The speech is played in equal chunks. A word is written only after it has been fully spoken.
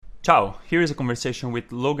Ciao, here is a conversation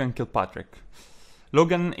with Logan Kilpatrick.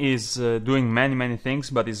 Logan is doing many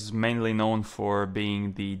things, but is mainly known for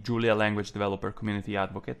being the Julia language developer community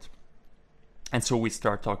advocate. And so we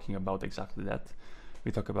start talking about exactly that.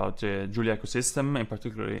 We talk about Julia ecosystem, and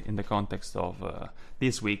particularly in the context of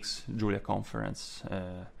this week's Julia conference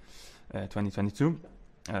 2022.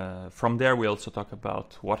 From there, we also talk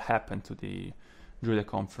about what happened to the Julia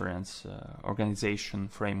conference organization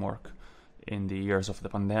framework in the years of the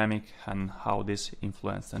pandemic and how this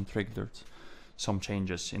influenced and triggered some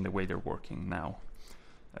changes in the way they're working now.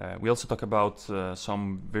 We also talk about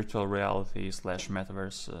some virtual reality /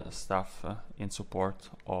 metaverse stuff in support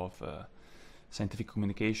of scientific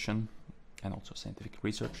communication and also scientific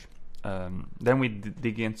research. Then we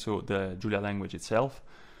dig into the Julia language itself.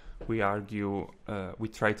 We argue, we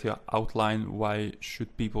try to outline why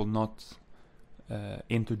should people not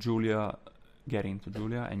into Julia get into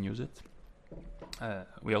Julia and use it.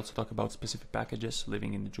 We also talk about specific packages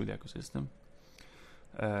living in the Julia ecosystem.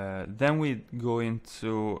 Then we go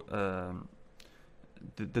into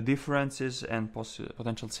the differences and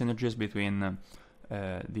potential synergies between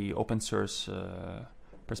the open source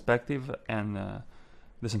perspective and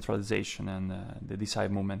decentralization and the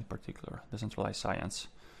DeSci movement in particular, decentralized science.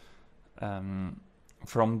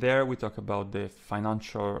 From there, we talk about the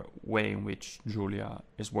financial way in which Julia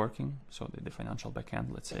is working, so the financial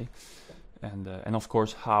backend, let's say, and of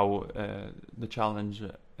course how the challenge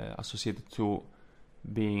associated to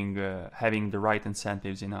being having the right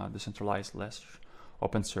incentives in a decentralized, less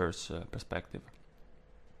open source perspective.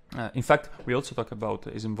 In fact, we also talk about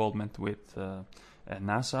his involvement with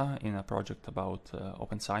NASA in a project about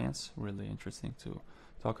open science. Really interesting to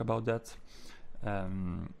talk about that.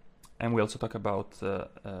 And we also talk about the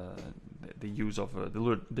use of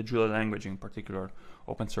the Julia language, in particular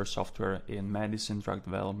open source software in medicine, drug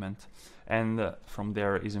development, and from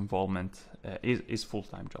there his involvement, his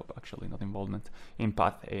full-time job actually, not involvement, in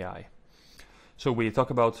Path AI. So we talk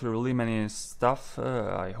about really many stuff.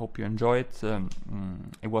 I hope you enjoy it.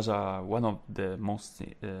 It was one of the most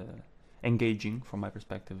engaging, from my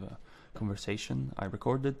perspective, conversation I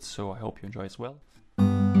recorded, so I hope you enjoy as well.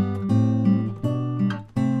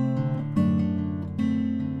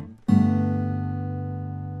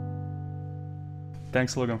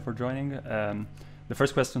 Thanks, Logan, for joining. The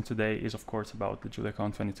first question today is, of course, about the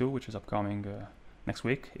JuliaCon 22, which is upcoming next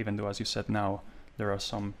week, even though, as you said now, there are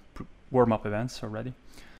some warm-up events already.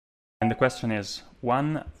 And the question is,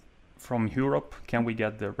 one, from Europe, can we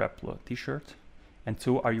get the Replo t-shirt? And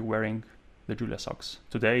two, are you wearing the Julia socks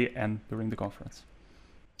today and during the conference?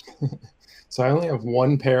 So I only have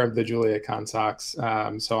one pair of the JuliaCon socks,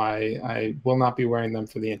 so I will not be wearing them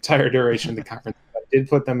for the entire duration of the conference. I did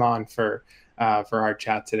put them on for our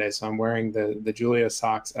chat today. So I'm wearing the Julia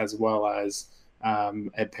socks as well as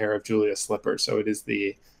a pair of Julia slippers. So it is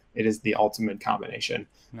the ultimate combination.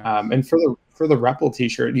 Nice. And for the REPL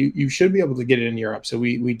t-shirt, you should be able to get it in Europe. So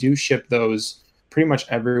we do ship those pretty much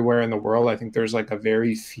everywhere in the world. I think there's like a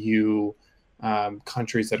very few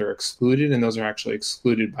countries that are excluded, and those are actually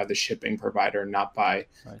excluded by the shipping provider, not by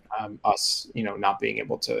us, not being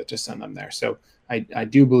able to send them there. So I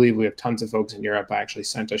do believe we have tons of folks in Europe. I actually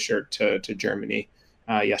sent a shirt to Germany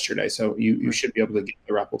yesterday, so you should be able to get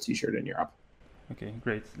the REPL t-shirt in Europe. Okay,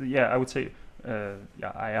 great. Yeah, I would say,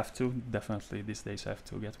 I have to, definitely these days I have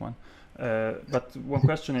to get one. But one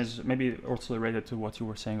question is maybe also related to what you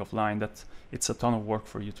were saying offline, that it's a ton of work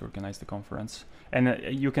for you to organize the conference. And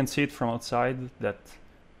you can see it from outside that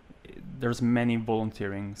there's many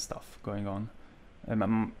volunteering stuff going on,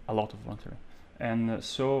 a lot of volunteering. And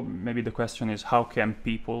so maybe the question is, how can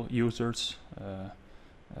people, users,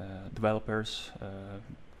 developers,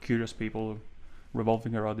 curious people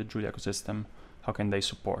revolving around the Julia ecosystem, how can they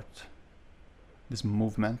support this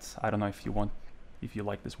movement? I don't know if you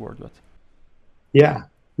like this word, but yeah,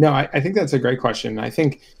 no, I think that's a great question. I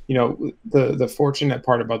think the fortunate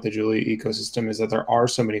part about the Julia ecosystem is that there are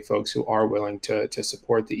so many folks who are willing to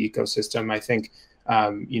support the ecosystem. I think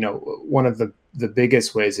one of the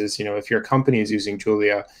biggest ways is if your company is using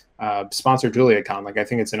Julia, sponsor JuliaCon. Like I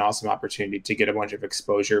think it's an awesome opportunity to get a bunch of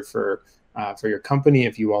exposure for your company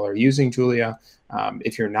if you all are using Julia.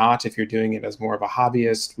 If you're not, if you're doing it as more of a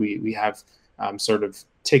hobbyist, we have sort of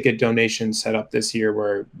ticket donation set up this year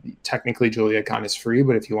where technically JuliaCon is free,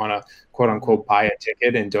 but if you want to quote unquote buy a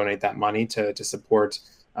ticket and donate that money to support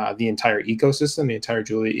the entire ecosystem, the entire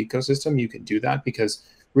Julia ecosystem, you can do that, because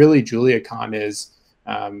really JuliaCon is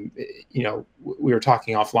we were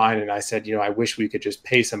talking offline, and I said, I wish we could just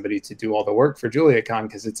pay somebody to do all the work for JuliaCon,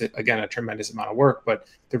 because it's, again, a tremendous amount of work. But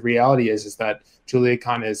the reality is that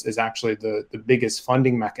JuliaCon is actually the biggest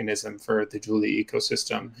funding mechanism for the Julia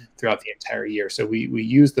ecosystem throughout the entire year. So we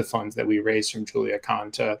use the funds that we raise from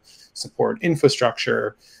JuliaCon to support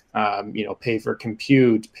infrastructure, pay for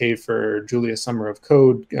compute, pay for Julia Summer of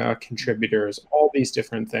Code contributors, all these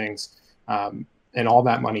different things. And all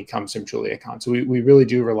that money comes from JuliaCon. So we really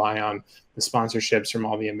do rely on the sponsorships from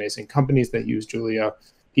all the amazing companies that use Julia,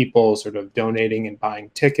 people sort of donating and buying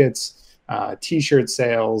tickets, t-shirt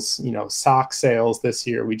sales, sock sales this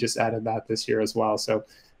year. We just added that this year as well. So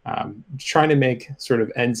trying to make sort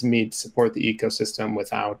of ends meet, support the ecosystem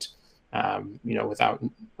without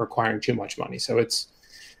requiring too much money. So it's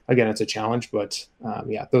a challenge, but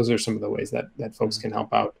those are some of the ways that folks can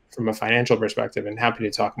help out from a financial perspective, and happy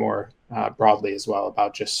to talk more broadly as well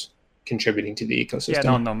about just contributing to the ecosystem.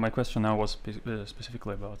 Yeah, no, my question now was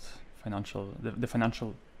specifically about the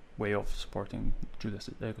financial way of supporting Julia's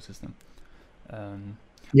ecosystem.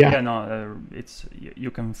 It's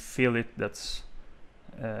you can feel it.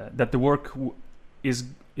 That the work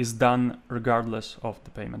is done regardless of the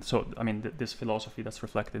payment. So I mean, this philosophy that's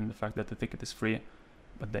reflected in the fact that the ticket is free,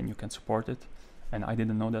 but then you can support it. And I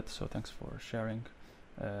didn't know that, so thanks for sharing.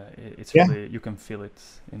 It's really, you can feel it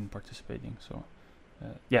in participating. So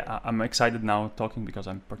I'm excited now talking, because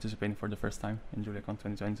I'm participating for the first time in JuliaCon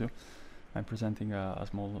 2022. I'm presenting a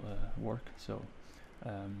small work, so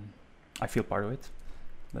I feel part of it.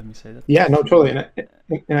 Let me say that. Yeah, no, totally.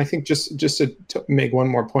 And I think just to make one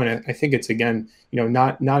more point, I think it's, again,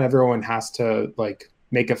 not everyone has to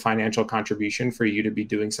make a financial contribution for you to be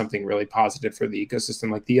doing something really positive for the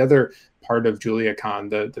ecosystem. Like, the other part of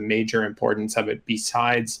JuliaCon, the major importance of it,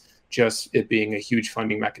 besides just it being a huge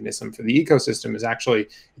funding mechanism for the ecosystem, is actually,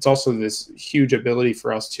 it's also this huge ability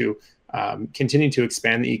for us to continue to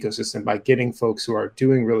expand the ecosystem by getting folks who are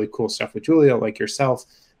doing really cool stuff with Julia, like yourself,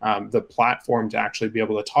 the platform to actually be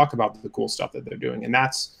able to talk about the cool stuff that they're doing. And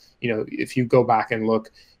that's, if you go back and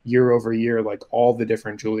look year over year, like all the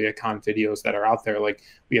different JuliaCon videos that are out there, like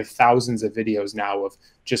we have thousands of videos now of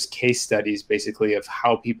just case studies, basically, of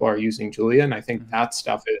how people are using Julia. And I think that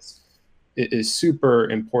stuff is super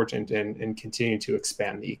important in continuing to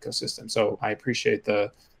expand the ecosystem. So I appreciate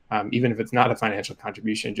even if it's not a financial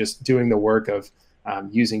contribution, just doing the work of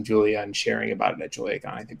using Julia and sharing about it at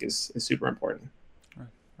JuliaCon, I think is super important. Right.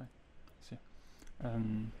 I see.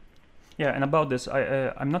 And about this,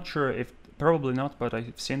 I'm not sure if, probably not, but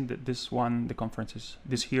I've seen that the conference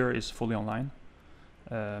this year is fully online.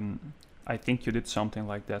 I think you did something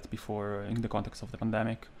like that before in the context of the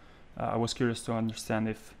pandemic. I was curious to understand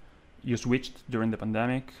if you switched during the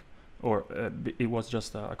pandemic, or it was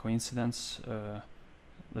just a coincidence,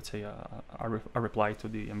 let's say a reply to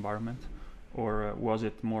the environment, or was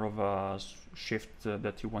it more of a shift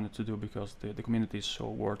that you wanted to do because the community is so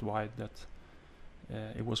worldwide that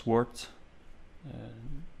it was worth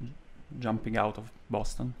jumping out of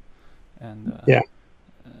Boston? And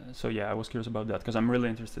I was curious about that, because I'm really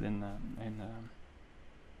interested in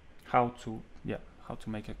how to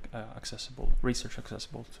make research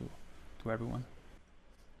accessible to everyone.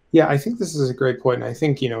 Yeah, I think this is a great point. And I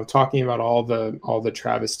think, talking about all the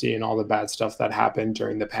travesty and all the bad stuff that happened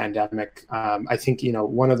during the pandemic, I think,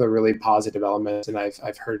 one of the really positive elements, and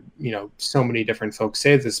I've heard, so many different folks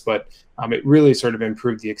say this, but it really sort of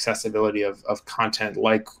improved the accessibility of content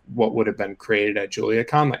like what would have been created at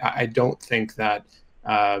JuliaCon. Like, I don't think that,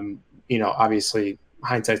 obviously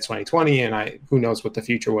hindsight's 2020, and who knows what the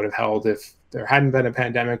future would have held if there hadn't been a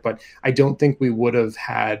pandemic, but I don't think we would have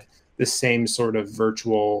had the same sort of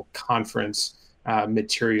virtual conference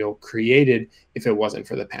material created if it wasn't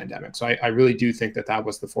for the pandemic. So I really do think that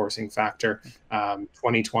was the forcing factor.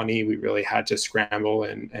 2020, we really had to scramble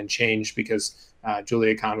and change, because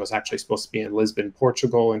JuliaCon was actually supposed to be in Lisbon,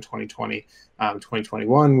 Portugal in 2020.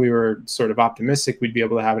 2021, we were sort of optimistic we'd be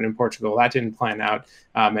able to have it in Portugal. That didn't plan out.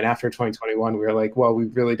 And after 2021, we were like, well, we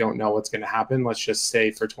really don't know what's going to happen. Let's just say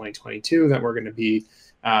for 2022 that we're going to be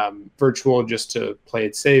virtual, just to play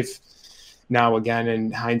it safe. Now, again,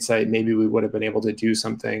 in hindsight, maybe we would have been able to do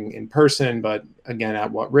something in person, but again,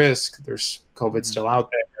 at what risk? There's COVID still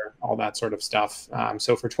out there, all that sort of stuff.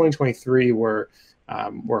 So for 2023, we're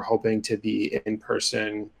hoping to be in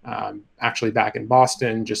person, actually back in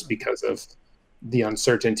Boston, just because of the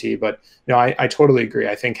uncertainty. But I totally agree.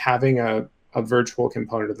 I think having a virtual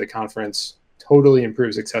component of the conference totally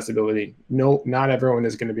improves accessibility. No, not everyone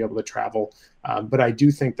is going to be able to travel, but I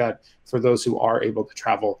do think that for those who are able to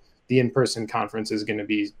travel, the in-person conference is going to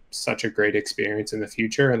be such a great experience in the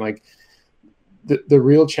future. And like, the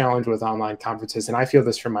real challenge with online conferences, and I feel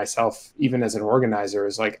this for myself, even as an organizer,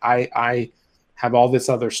 is like I have all this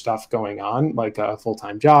other stuff going on, like a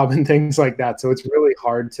full-time job and things like that. So it's really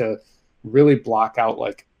hard to really block out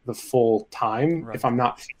like the full time Right. if I'm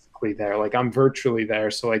not physically there. Like I'm virtually there.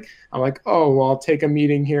 So like I'm like, oh well, I'll take a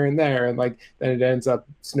meeting here and there. And like then it ends up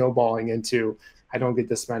snowballing into I don't get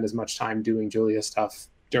to spend as much time doing Julia stuff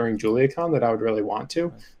during JuliaCon that I would really want to.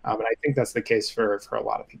 Right. And I think that's the case for a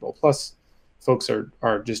lot of people. Plus, folks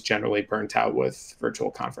are just generally burnt out with virtual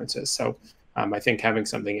conferences. So I think having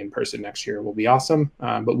something in person next year will be awesome.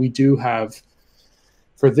 But we do have,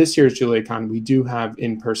 for this year's JuliaCon, we do have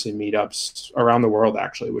in-person meetups around the world,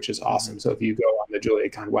 actually, which is awesome. So if you go on the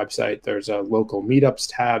JuliaCon website, there's a local meetups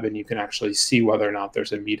tab, and you can actually see whether or not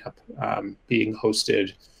there's a meetup being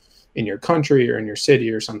hosted in your country or in your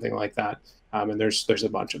city or something like that. And there's a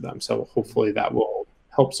bunch of them. So hopefully that will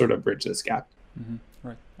help sort of bridge this gap.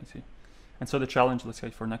 Right, I see. And so the challenge, let's say,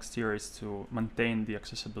 for next year is to maintain the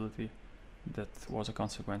accessibility that was a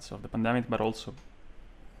consequence of the pandemic, but also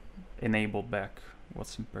enable back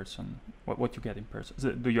what's in person, what you get in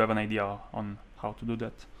person. Do you have an idea on how to do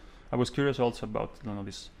that? I was curious also about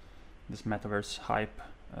this metaverse hype.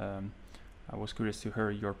 I was curious to hear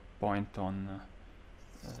your point on.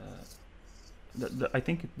 I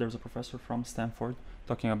think there's a professor from Stanford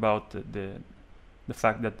talking about the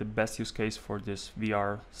fact that the best use case for this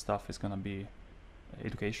VR stuff is going to be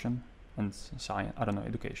education and science. I don't know,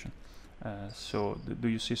 education. So do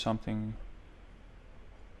you see something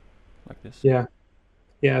like this? Yeah,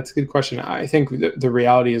 it's a good question. I think the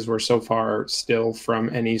reality is we're so far still from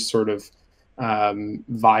any sort of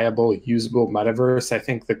viable, usable metaverse. I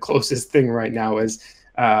think the closest thing right now is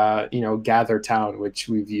Gather Town, which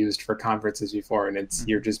we've used for conferences before, and it's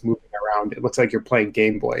you're just moving around. It looks like you're playing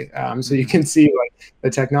Game Boy. So you can see like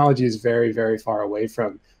the technology is very, very far away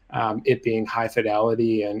from it being high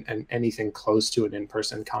fidelity and anything close to an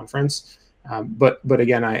in-person conference. But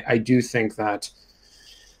again, I do think that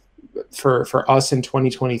for us in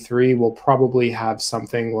 2023, we'll probably have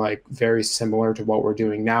something like very similar to what we're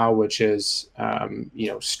doing now, which is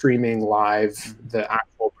streaming live the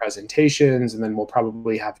actual presentations, and then we'll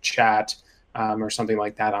probably have chat or something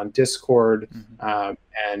like that on Discord,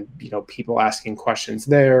 and people asking questions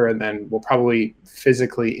there, and then we'll probably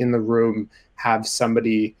physically in the room have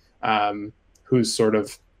somebody who's sort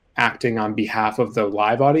of acting on behalf of the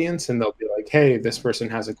live audience, and they'll be like, hey, this person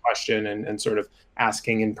has a question, and sort of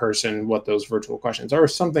asking in person what those virtual questions are, or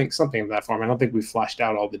something of that form. I don't think we've fleshed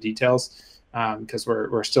out all the details because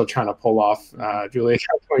we're still trying to pull off JuliaCon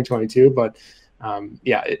 2022, but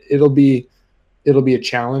it'll be a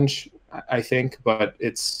challenge, I think, but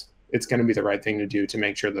it's going to be the right thing to do to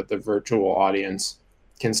make sure that the virtual audience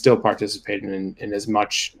can still participate in as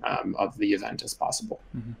much of the event as possible.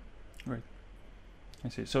 Right. I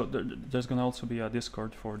see. So there's going to also be a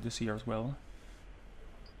Discord for this year as well.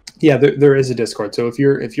 Yeah, there is a Discord. So if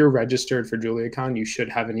you're registered for JuliaCon, you should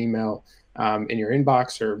have an email in your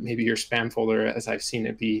inbox, or maybe your spam folder, as I've seen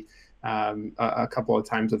it be a couple of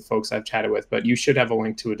times with folks I've chatted with. But you should have a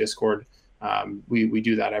link to a Discord. We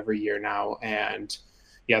do that every year now, and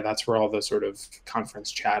that's where all the sort of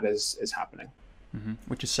conference chat is happening.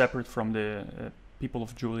 Which is separate from the people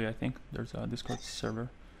of Julia, I think. There's a Discord server.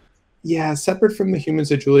 Yeah, separate from the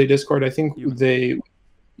Humans of Julia Discord. I think we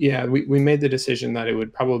made the decision that it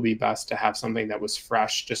would probably be best to have something that was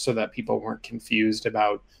fresh, just so that people weren't confused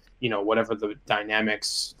about, whatever the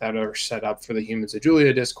dynamics that are set up for the Humans of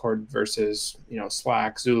Julia Discord versus,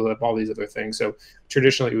 Slack, Zulip, all these other things. So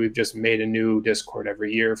traditionally, we've just made a new Discord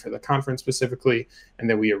every year for the conference specifically, and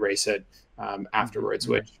then we erase it afterwards,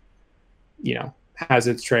 which, has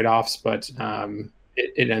its trade-offs, but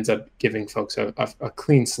it ends up giving folks a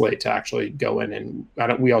clean slate to actually go in, and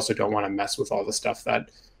we also don't want to mess with all the stuff that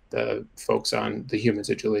the folks on the Humans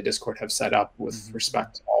of Julia Discord have set up with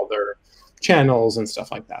respect to all their channels and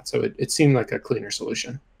stuff like that. So it seemed like a cleaner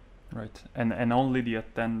solution. Right, and only the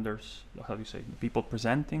attenders, how do you say, the people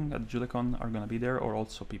presenting at JuliaCon are going to be there, or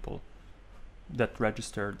also people that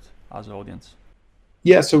registered as audience?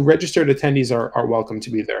 Yeah, so registered attendees are welcome to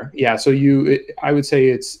be there. Yeah, so I would say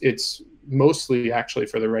it's mostly actually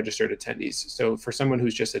for the registered attendees. So for someone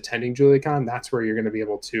who's just attending JuliaCon, that's where you're going to be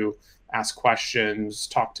able to ask questions,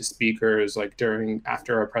 talk to speakers, like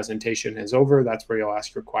after a presentation is over, that's where you'll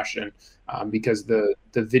ask your question, because the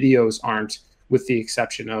videos aren't, with the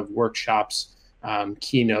exception of workshops,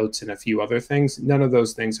 keynotes, and a few other things, none of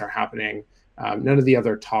those things are happening. None of the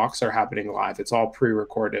other talks are happening live. It's all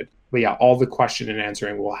pre-recorded. But yeah, all the question and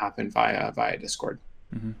answering will happen via Discord.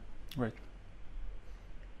 Right.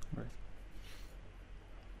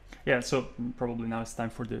 Yeah, so probably now it's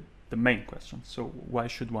time for the the main question. So why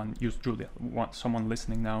should one use Julia? Someone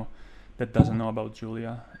listening now that doesn't know about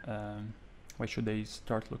Julia, why should they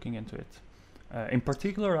start looking into it? In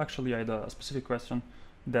particular, actually, I had a specific question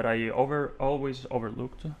that I always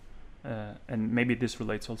overlooked, and maybe this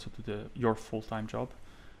relates also to your full-time job,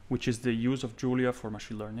 which is the use of Julia for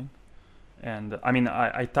machine learning. And I mean,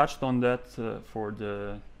 I touched on that for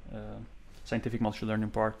the scientific machine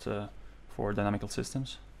learning part for dynamical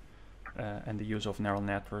systems and the use of neural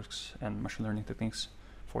networks and machine learning techniques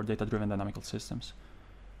for data-driven dynamical systems.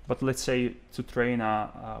 But let's say to train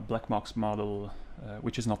a black box model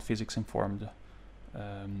which is not physics informed,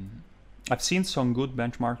 I've seen some good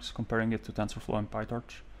benchmarks comparing it to TensorFlow and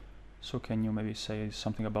PyTorch. So can you maybe say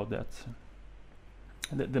something about that?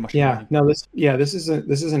 The machine learning. This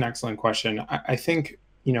is an excellent question. I think,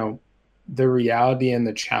 you know, the reality and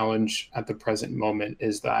the challenge at the present moment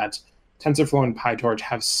is that TensorFlow and PyTorch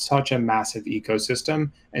have such a massive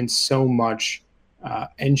ecosystem and so much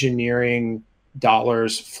engineering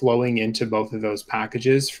dollars flowing into both of those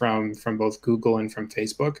packages from both Google and from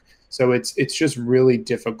Facebook. So it's just really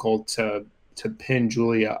difficult to pin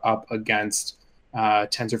Julia up against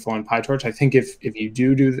TensorFlow and PyTorch. I think if you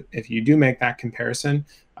do make that comparison,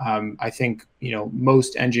 I think, you know,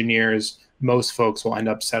 most engineers, most folks will end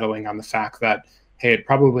up settling on the fact that, hey, it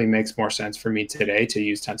probably makes more sense for me today to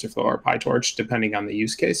use TensorFlow or PyTorch, depending on the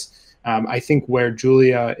use case. I think where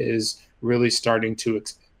Julia is really starting to,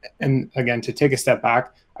 and again, to take a step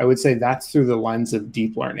back, I would say that's through the lens of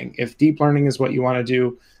deep learning. If deep learning is what you want to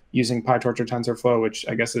do using PyTorch or TensorFlow, which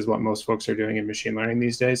I guess is what most folks are doing in machine learning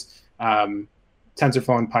these days,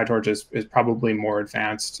 TensorFlow and PyTorch is probably more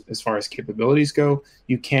advanced as far as capabilities go.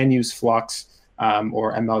 You can use Flux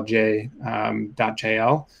or MLJ.jl.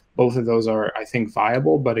 Both of those are, I think,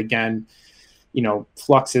 viable. But again, you know,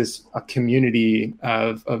 Flux is a community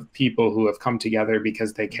of people who have come together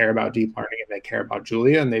because they care about deep learning and they care about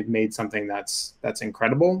Julia, and they've made something that's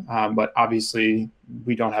incredible. But obviously,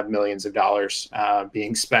 we don't have millions of dollars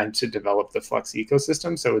being spent to develop the Flux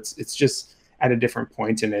ecosystem. So it's just at a different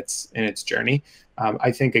point in its journey.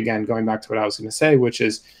 I think, again, going back to what I was going to say, which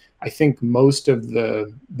is, I think most of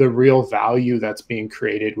the real value that's being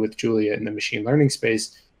created with Julia in the machine learning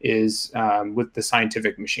space is with the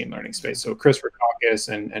scientific machine learning space. So Chris Rackauckas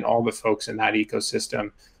and all the folks in that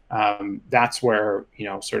ecosystem, that's where, you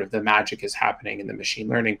know, sort of the magic is happening in the machine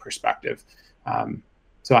learning perspective.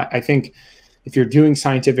 So I think if you're doing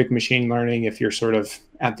scientific machine learning, if you're sort of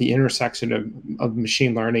at the intersection of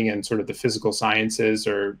machine learning and sort of the physical sciences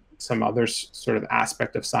or some other sort of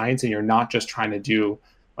aspect of science, and you're not just trying to do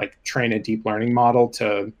like train a deep learning model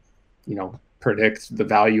to, you know, predict the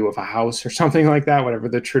value of a house or something like that, whatever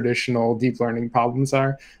the traditional deep learning problems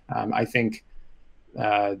are, I think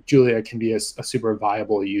Julia can be a super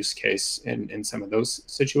viable use case in some of those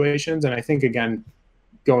situations. And I think, again,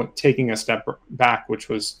 taking a step back, which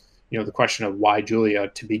was, you know, the question of why Julia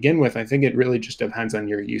to begin with, I think it really just depends on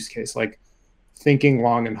your use case. Like, thinking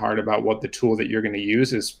long and hard about what the tool that you're going to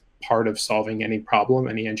use is part of solving any problem,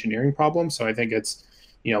 any engineering problem. So I think it's,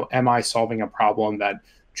 you know, am I solving a problem that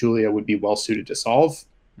Julia would be well suited to solve?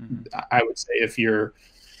 Mm-hmm. I would say if you're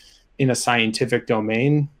in a scientific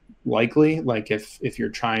domain, likely, like if you're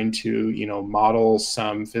trying to, you know, model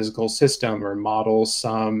some physical system or model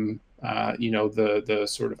some, you know, the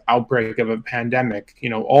sort of outbreak of a pandemic, you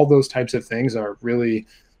know, all those types of things are really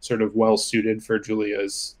sort of well suited for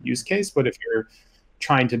Julia's use case. But if you're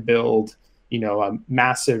trying to build, you know, a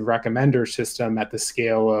massive recommender system at the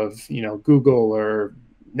scale of, you know, Google or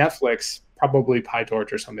Netflix, probably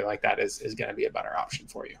PyTorch or something like that is going to be a better option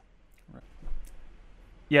for you. Right.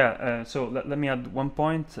 Yeah. So let me add one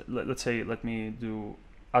point. Let's say, let me do,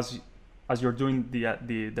 as you're doing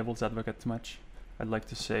the devil's advocate much, I'd like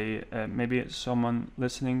to say maybe someone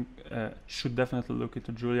listening should definitely look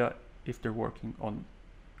into Julia if they're working on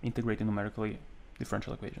integrating numerically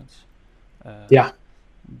differential equations.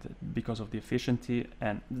 Because of the efficiency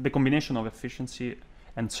and the combination of efficiency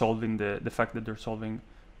and solving the fact that they're solving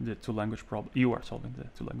the two-language problem. You are solving the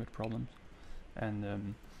two-language problems.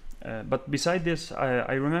 And but beside this,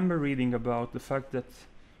 I remember reading about the fact that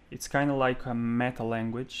it's kind of like a meta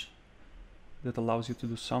language that allows you to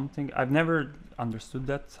do something. I've never understood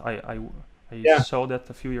that. I saw that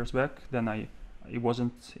a few years back. Then it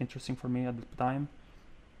wasn't interesting for me at the time.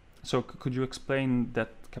 So could you explain that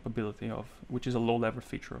capability which is a low-level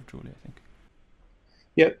feature of Julia, I think?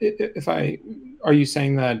 Yeah, are you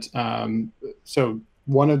saying that, so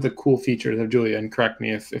one of the cool features of Julia, and correct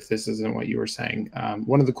me if this isn't what you were saying,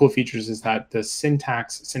 one of the cool features is that the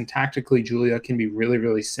syntactically, Julia can be really,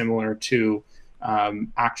 really similar to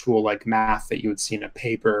actual like math that you would see in a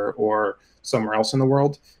paper or somewhere else in the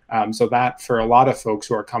world. So that for a lot of folks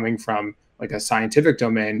who are coming from like a scientific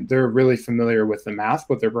domain, they're really familiar with the math,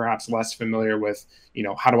 but they're perhaps less familiar with,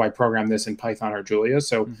 how do I program this in Python or Julia?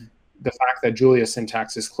 So the fact that Julia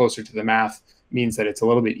syntax is closer to the math means that it's a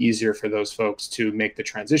little bit easier for those folks to make the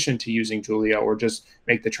transition to using Julia, or just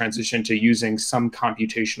make the transition to using some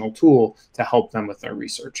computational tool to help them with their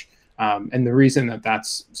research. And the reason that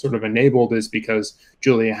that's sort of enabled is because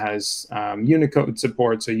Julia has Unicode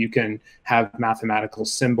support, so you can have mathematical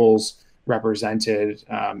symbols represented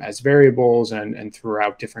as variables and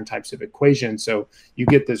throughout different types of equations. So you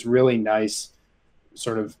get this really nice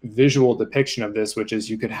sort of visual depiction of this, which is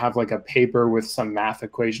you could have like a paper with some math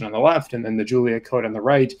equation on the left and then the Julia code on the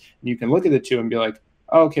right, and you can look at the two and be like,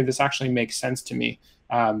 oh, okay, this actually makes sense to me,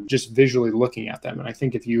 just visually looking at them. And I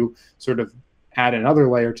think if you sort of add another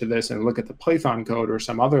layer to this and look at the Python code or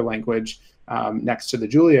some other language next to the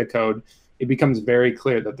Julia code, it becomes very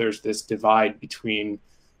clear that there's this divide between,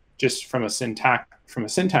 just from a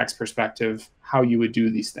syntax perspective, how you would do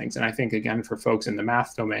these things. And I think, again, for folks in the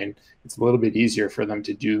math domain, it's a little bit easier for them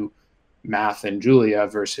to do math in Julia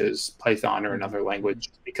versus Python or another language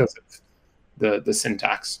because of the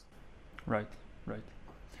syntax. Right.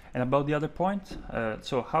 And about the other point,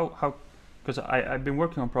 so how, because I've been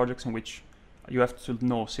working on projects in which you have to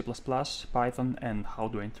know C++, Python, and how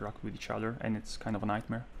to interact with each other, and it's kind of a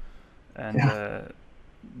nightmare. And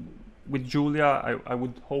with Julia, I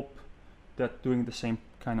would hope that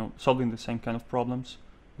solving the same kind of problems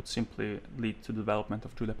would simply lead to the development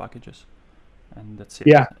of Julia packages, and that's it.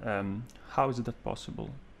 Yeah. How is that possible?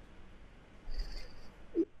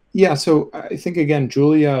 Yeah, so I think, again,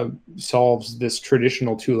 Julia solves this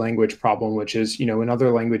traditional two-language problem, which is, in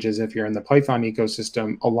other languages, if you're in the Python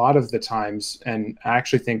ecosystem, a lot of the times, and I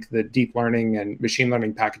actually think the deep learning and machine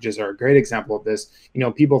learning packages are a great example of this.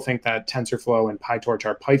 People think that TensorFlow and PyTorch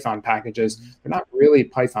are Python packages. They're not really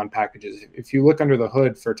Python packages. If you look under the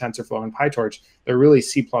hood for TensorFlow and PyTorch, they're really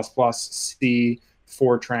C++, C,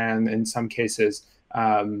 Fortran, in some cases,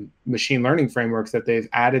 machine learning frameworks that they've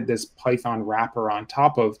added this Python wrapper on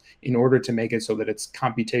top of in order to make it so that it's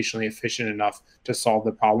computationally efficient enough to solve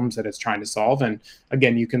the problems that it's trying to solve. And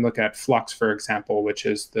again, you can look at Flux, for example, which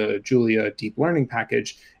is the Julia deep learning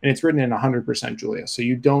package, and it's written in 100% Julia. So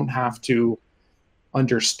you don't have to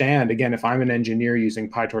understand, again, if I'm an engineer using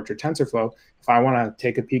PyTorch or TensorFlow, if I want to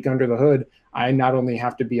take a peek under the hood, I not only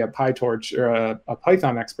have to be a PyTorch or a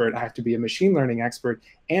Python expert, I have to be a machine learning expert,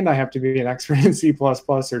 and I have to be an expert in C++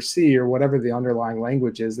 or C or whatever the underlying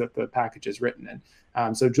language is that the package is written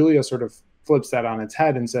in. So Julia sort of flips that on its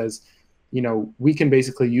head and says, we can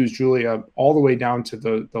basically use Julia all the way down to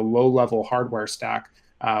the low-level hardware stack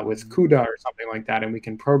with CUDA or something like that, and we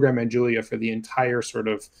can program in Julia for the entire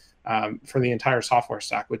software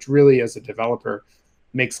stack, which really, as a developer,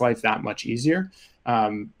 makes life that much easier.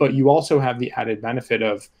 But you also have the added benefit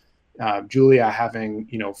of Julia having,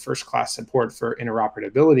 first-class support for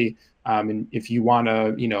interoperability. And if you want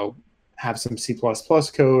to, have some C++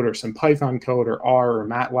 code or some Python code or R or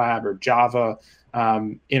MATLAB or Java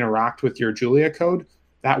interact with your Julia code,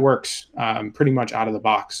 that works pretty much out of the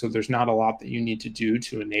box. So there's not a lot that you need to do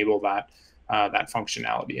to enable that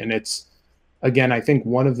functionality. And it's, again, I think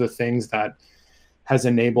one of the things that has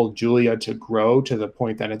enabled Julia to grow to the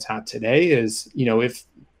point that it's at today is,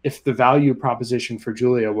 if the value proposition for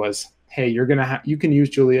Julia was, hey, you can use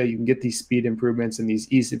Julia, you can get these speed improvements and these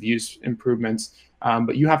ease of use improvements,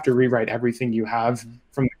 but you have to rewrite everything you have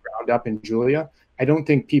from the ground up in Julia. I don't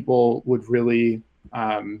think people would really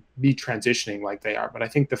be transitioning like they are. But I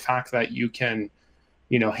think the fact that you can,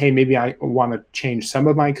 hey, maybe I want to change some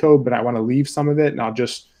of my code, but I want to leave some of it, and I'll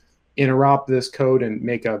just interop this code and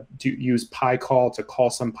use PyCall to call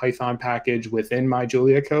some Python package within my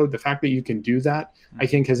Julia code. The fact that you can do that, I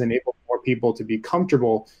think, has enabled more people to be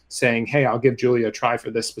comfortable saying, hey, I'll give Julia a try for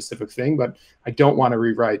this specific thing, but I don't want to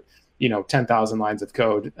rewrite, 10,000 lines of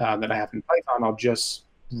code that I have in Python. I'll just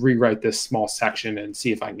rewrite this small section and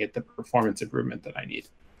see if I can get the performance improvement that I need.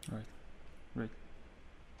 Right.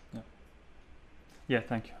 Yeah,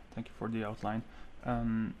 thank you for the outline.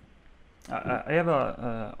 I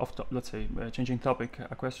have changing topic,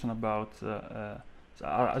 a question about,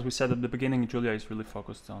 as we said at the beginning, Julia is really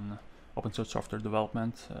focused on open source software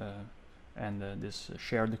development and this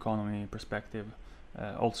shared economy perspective.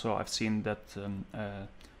 Also, I've seen that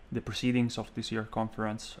the proceedings of this year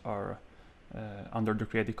conference are under the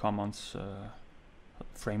Creative Commons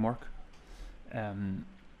framework.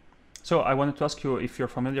 So I wanted to ask you if you're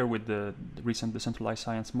familiar with the recent decentralized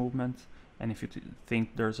science movement, and if you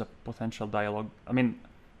think there's a potential dialogue. I mean,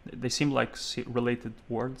 they seem like related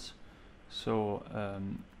words. So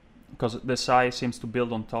because the SI seems to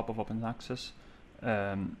build on top of open access,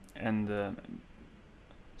 and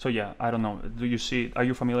so yeah, I don't know. Are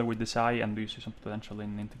you familiar with the SI, and do you see some potential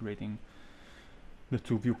in integrating the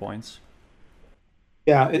two viewpoints?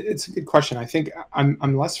 Yeah, it's a good question. I think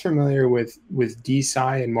I'm less familiar with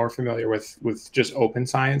DSci and more familiar with just open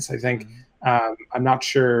science. I think I'm not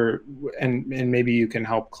sure, and maybe you can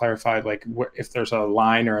help clarify like if there's a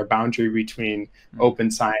line or a boundary between open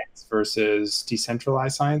science versus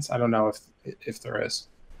decentralized science. I don't know if there is.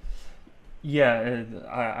 Yeah,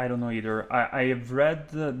 I don't know either. I have read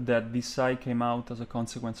that DSci came out as a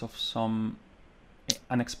consequence of some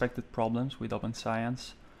unexpected problems with open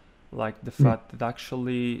science, like the fact that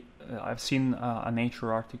actually I've seen a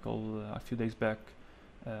Nature article a few days back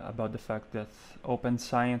about the fact that open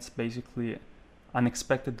science basically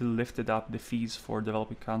unexpectedly lifted up the fees for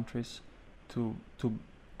developing countries to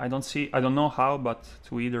I don't know how, but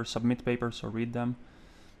to either submit papers or read them,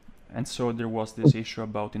 and so there was this issue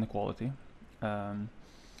about inequality.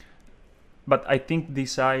 But I think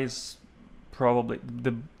this is probably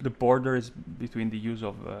the border is between the use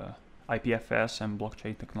of IPFS and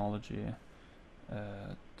blockchain technology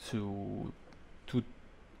to to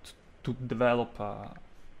to develop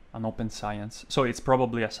an open science. So it's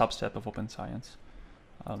probably a subset of open science,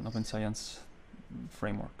 an open science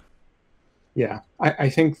framework. Yeah, I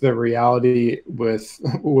think the reality with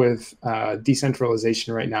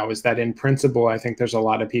decentralization right now is that in principle, I think there's a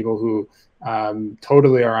lot of people who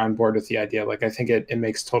totally are on board with the idea. Like I think it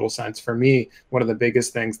makes total sense. For me, one of the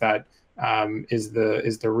biggest things that is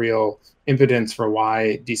the real impotence for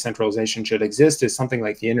why decentralization should exist is something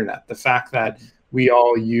like the internet. The fact that we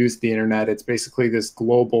all use the internet, it's basically this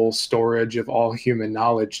global storage of all human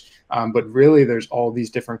knowledge. But really, there's all these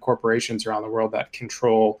different corporations around the world that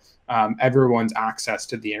control everyone's access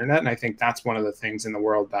to the internet. And I think that's one of the things in the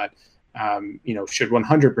world that should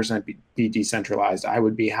 100% be decentralized. I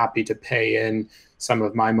would be happy to pay in some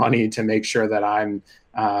of my money to make sure that I'm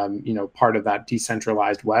part of that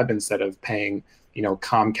decentralized web instead of paying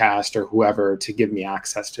Comcast or whoever to give me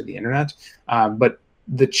access to the internet. But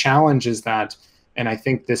the challenge is that, and I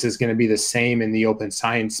think this is going to be the same in the open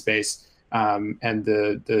science space and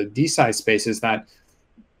the DeSci space, is that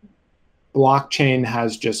blockchain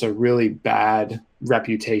has just a really bad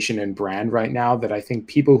reputation and brand right now that I think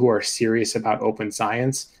people who are serious about open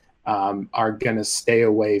science are going to stay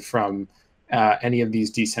away from any of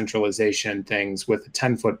these decentralization things with a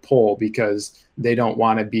 10-foot pole, because they don't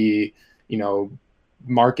want to be,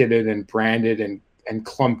 marketed and branded and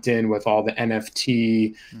clumped in with all the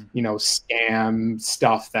NFT, scam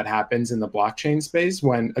stuff that happens in the blockchain space,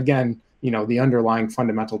 when again, the underlying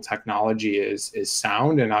fundamental technology is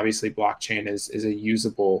sound, and obviously blockchain is a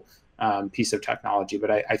usable piece of technology.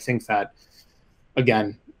 But I think that,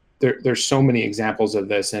 again, there's so many examples of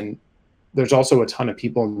this, and there's also a ton of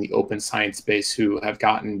people in the open science space who have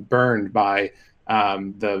gotten burned by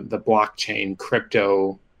the blockchain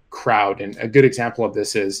crypto crowd. And a good example of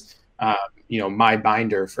this is My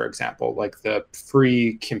Binder, for example, like the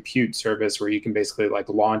free compute service where you can basically like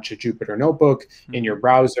launch a Jupyter notebook in your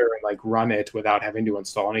browser and like run it without having to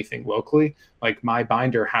install anything locally. Like My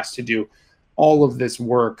Binder has to do all of this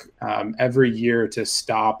work every year to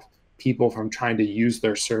stop people from trying to use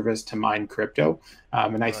their service to mine crypto.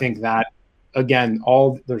 And I think that, again,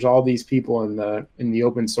 there's all these people in the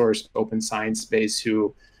open source, open science space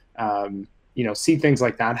who see things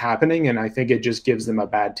like that happening, and I think it just gives them a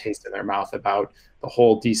bad taste in their mouth about the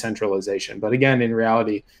whole decentralization. But again, in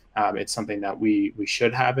reality, it's something that we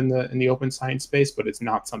should have in the open science space, but it's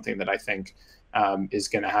not something that I think is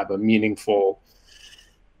going to have a meaningful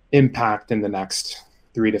impact in the next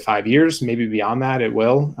 3 to 5 years. Maybe beyond that, it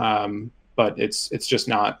will, but it's just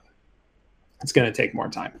not. It's going to take more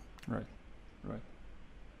time. Right.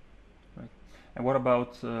 And what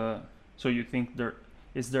about? So you think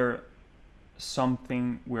is there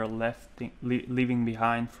something we're leaving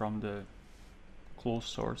behind from the closed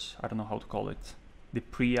source? I don't know how to call it. The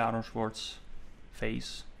pre-Aaron Swartz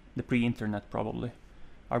phase, the pre-internet probably.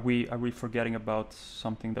 Are we forgetting about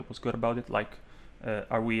something that was good about it? Like,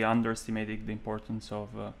 are we underestimating the importance of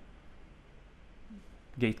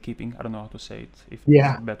gatekeeping? I don't know how to say it. If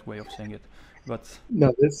there's a bad way of saying it. But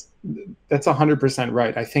no, that's 100%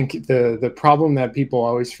 right. I think the problem that people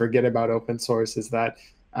always forget about open source is that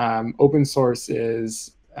open source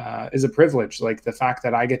is a privilege. Like the fact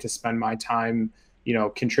that I get to spend my time,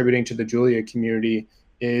 contributing to the Julia community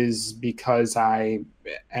is because I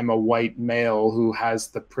am a white male who has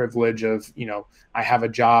the privilege of, I have a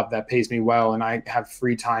job that pays me well and I have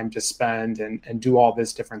free time to spend and do all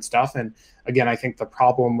this different stuff. And again, I think the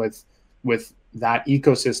problem with that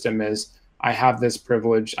ecosystem is I have this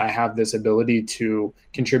privilege, I have this ability to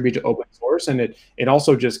contribute to open source, and it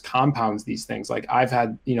also just compounds these things. Like I've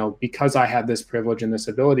had, because I had this privilege and this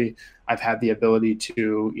ability, I've had the ability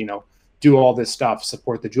to, do all this stuff,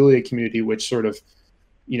 support the Julia community, which sort of,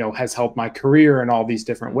 has helped my career in all these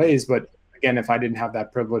different ways. But again, if I didn't have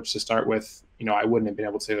that privilege to start with, I wouldn't have been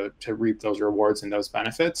able to reap those rewards and those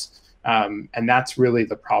benefits. And that's really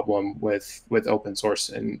the problem with open source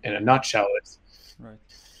in a nutshell. It's Right.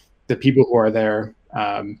 the people who are there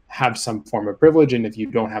have some form of privilege, and if you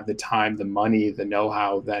don't have the time, the money, the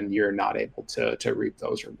know-how, then you're not able to reap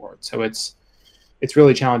those rewards. So it's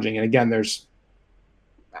really challenging. And again,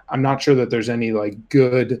 I'm not sure that there's any like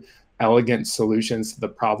good, elegant solutions to the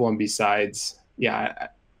problem besides,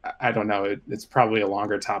 I don't know. It's probably a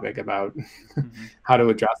longer topic about how to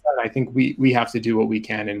address that. I think we have to do what we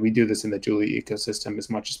can, and we do this in the Julia ecosystem as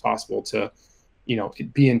much as possible to,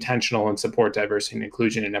 be intentional and support diversity and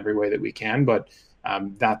inclusion in every way that we can. But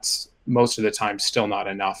that's most of the time still not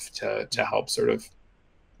enough to help sort of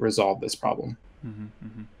resolve this problem.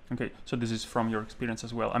 Okay, so this is from your experience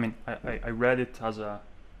as well. I mean, I read it as a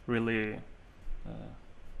really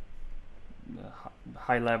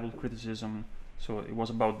high-level criticism. So it was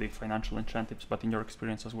about the financial incentives, but in your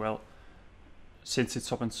experience as well, since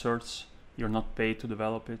it's open source, you're not paid to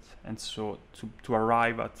develop it, and so to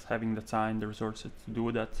arrive at having the time, the resources to do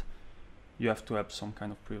that, you have to have some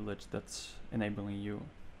kind of privilege that's enabling you.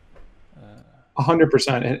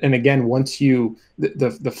 100%. And again, once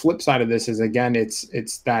the flip side of this is, again,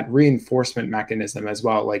 it's that reinforcement mechanism as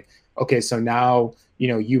well. Like, okay, so now,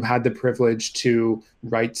 you had the privilege to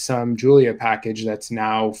write some Julia package that's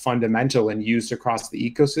now fundamental and used across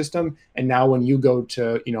the ecosystem. And now when you go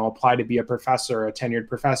to, apply to be a professor, a tenured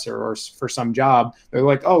professor, or for some job, they're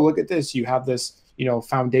like, oh, look at this. You have this,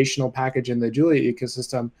 foundational package in the Julia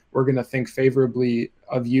ecosystem. We're going to think favorably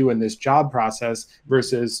of you in this job process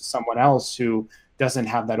versus someone else who doesn't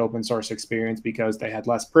have that open source experience because they had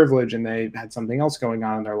less privilege and they had something else going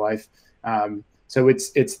on in their life. So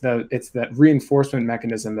it's that reinforcement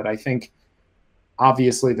mechanism that I think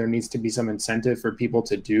obviously there needs to be some incentive for people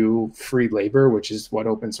to do free labor, which is what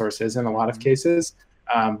open source is in a lot of cases.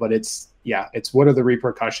 But it's what are the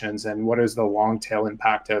repercussions and what is the long tail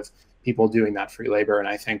impact of people doing that free labor? And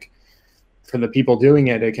I think for the people doing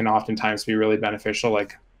it, it can oftentimes be really beneficial.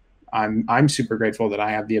 Like I'm super grateful that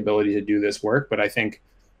I have the ability to do this work, but I think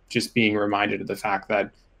just being reminded of the fact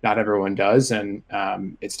that not everyone does, and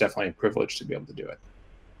it's definitely a privilege to be able to do it.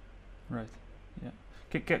 Right. Yeah.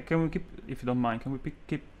 Can we keep, if you don't mind, can we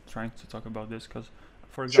keep trying to talk about this? Because,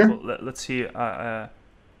 for example, Sure. let's see.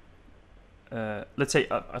 Let's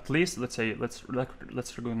say let's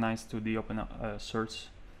recognize to the open source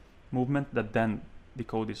movement that then the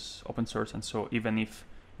code is open source, and so even if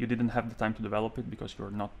you didn't have the time to develop it because you're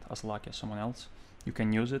not as lucky as someone else, you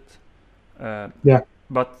can use it.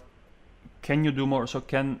 But can you do more? So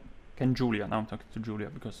can Julia, now I'm talking to Julia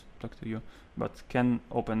because I talked to you, but can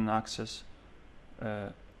open access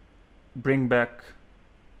bring back,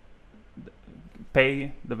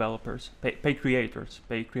 pay developers, pay creators,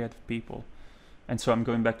 pay creative people? And so I'm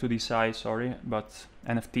going back to DeSci, sorry, but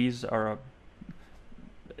NFTs are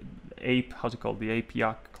how's it called, the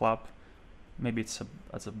API club. Maybe it's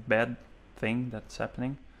a bad thing that's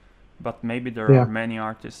happening, but maybe there are many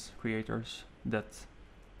artists, creators that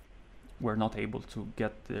were not able to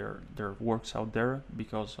get their works out there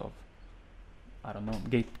because of, I don't know,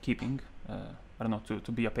 gatekeeping. I don't know,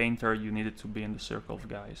 to be a painter, you needed to be in the circle of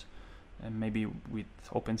guys. And maybe with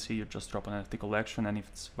OpenSea, you just drop an NFT collection, and if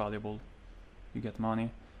it's valuable, you get money.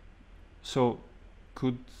 So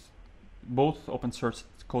could both open source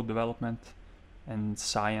code development and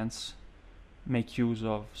science make use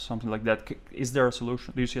of something like that? Is there a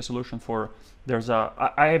solution? Do you see a solution for,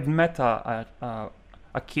 I have met a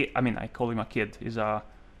kid, I mean, I call him a kid, is I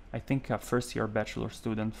think a first year bachelor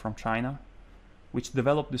student from China, which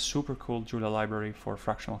developed this super cool Julia library for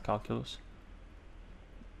fractional calculus.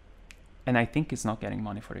 And I think he's not getting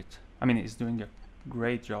money for it. I mean, he's doing a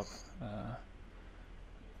great job.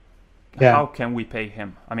 How can we pay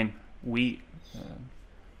him? I mean,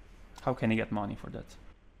 how can he get money for that?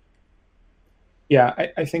 Yeah,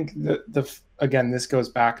 I think again, this goes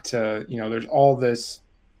back to, there's all this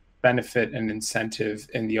benefit and incentive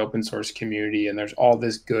in the open source community, and there's all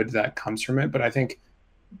this good that comes from it. But I think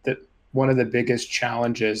that one of the biggest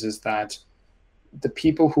challenges is that the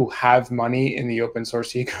people who have money in the open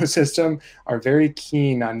source ecosystem are very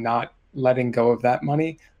keen on not letting go of that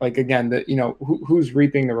money. Like, again, who's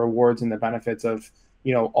reaping the rewards and the benefits of,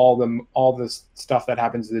 all the stuff that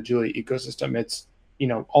happens to the Julia ecosystem? It's,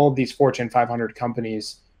 all of these Fortune 500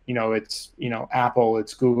 companies, it's, Apple,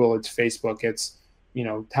 it's Google, it's Facebook, it's,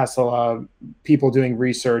 Tesla, people doing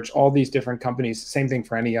research, all these different companies. Same thing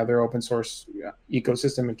for any other open source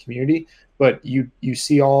ecosystem and community. But you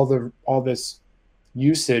see all this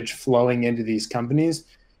usage flowing into these companies.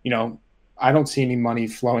 I don't see any money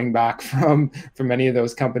flowing back from any of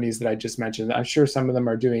those companies that I just mentioned. I'm sure some of them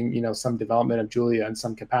are doing, some development of Julia in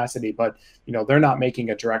some capacity, but they're not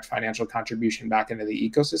making a direct financial contribution back into the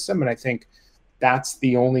ecosystem. And I think that's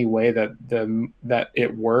the only way that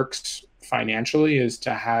it works financially, is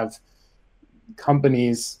to have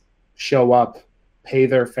companies show up, pay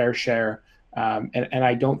their fair share. And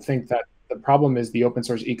I don't think that the problem is the open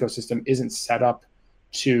source ecosystem isn't set up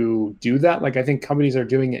to do that. Like, I think companies are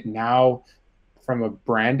doing it now from a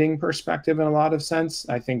branding perspective in a lot of sense.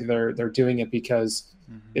 I think they're doing it because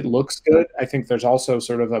it looks good. I think there's also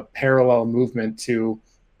sort of a parallel movement to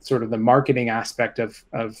sort of the marketing aspect of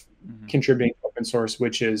contributing to open source,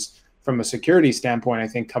 which is from a security standpoint. I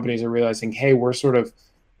think companies are realizing, hey, we're sort of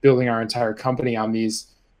building our entire company on these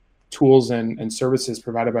tools and services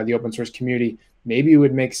provided by the open source community. Maybe it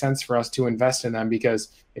would make sense for us to invest in them, because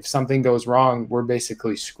if something goes wrong, we're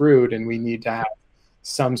basically screwed, and we need to have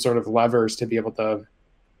some sort of levers to be able to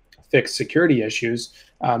fix security issues.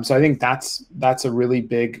 So I think that's a really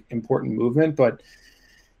big, important movement. But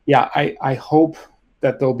yeah, I hope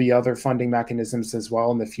that there'll be other funding mechanisms as well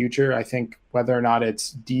in the future. I think whether or not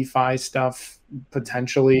it's DeFi stuff,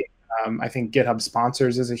 potentially, I think GitHub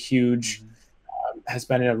sponsors is a huge, has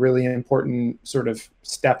been a really important sort of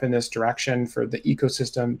step in this direction for the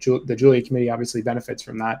ecosystem. The Julia community obviously benefits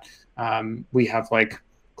from that. We have like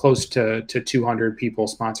close to 200 people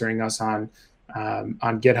sponsoring us on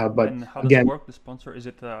GitHub. But and how does it work? The sponsor, is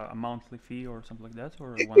it a monthly fee or something like that,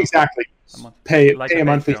 or exactly pay a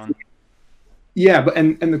monthly fee? Yeah, but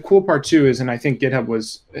and the cool part too is, and I think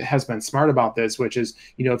GitHub has been smart about this, which is,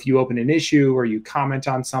 if you open an issue or you comment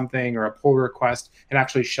on something or a pull request, it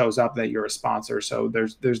actually shows up that you're a sponsor. So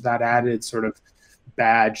there's that added sort of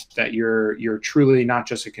badge that you're truly not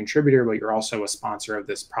just a contributor, but you're also a sponsor of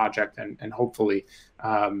this project. And hopefully,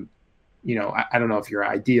 I don't know if your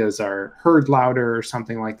ideas are heard louder or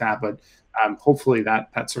something like that, but hopefully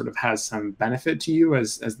that sort of has some benefit to you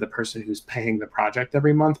as the person who's paying the project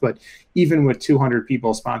every month. But even with 200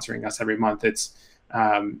 people sponsoring us every month, it's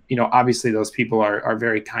obviously those people are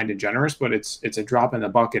very kind and generous, but it's a drop in the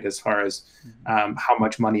bucket as far as how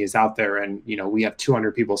much money is out there. And we have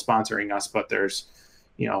 200 people sponsoring us, but there's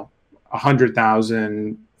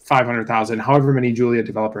 100,000, 500,000, however many Julia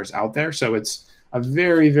developers out there. So it's a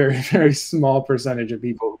very, very, very small percentage of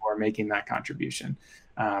people who are making that contribution.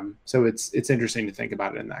 So it's interesting to think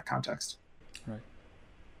about it in that context.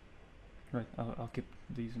 Right. I'll keep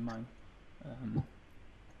these in mind.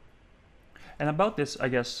 And about this, I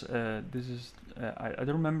guess this is I don't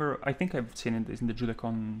remember. I think I've seen it in the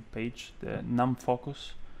JuliaCon page. The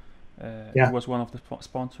NumFocus was one of the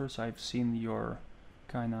sponsors. I've seen you're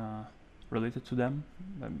kind of related to them.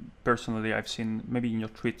 Personally, I've seen maybe in your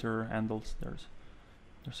Twitter handles there's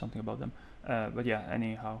something about them. But yeah,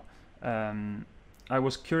 anyhow. I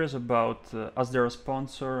was curious about, as they're a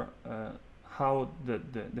sponsor, how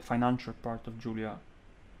the financial part of Julia,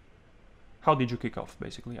 how did you kick off,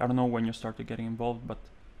 basically? I don't know when you started getting involved, but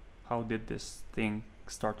how did this thing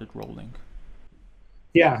started rolling?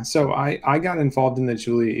 Yeah, so I got involved in the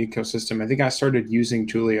Julia ecosystem. I think I started using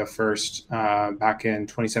Julia first back in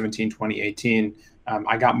 2017, 2018.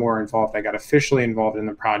 I got more involved. I got officially involved in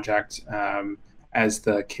the project as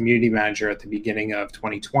the community manager at the beginning of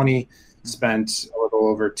 2020. Spent a little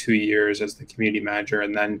over 2 years as the community manager,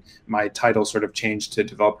 and then my title sort of changed to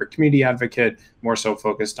developer community advocate, more so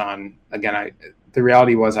focused on, again, the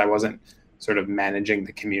reality was I wasn't sort of managing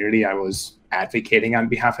the community. I was advocating on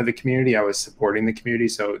behalf of the community. I was supporting the community.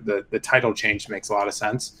 So the title change makes a lot of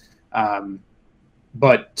sense.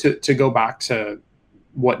 But to go back to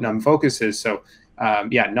what NumFocus is. So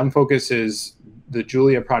NumFocus is the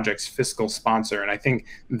Julia project's fiscal sponsor. And I think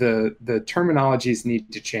the terminologies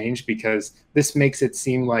need to change, because this makes it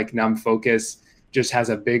seem like NumFocus just has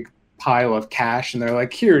a big pile of cash and they're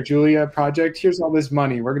like, here, Julia project, here's all this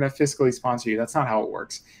money, we're going to fiscally sponsor you. That's not how it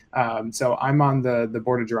works. So I'm on the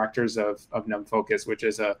board of directors of NumFocus, which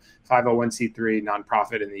is a 501c3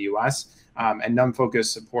 nonprofit in the US. And NumFocus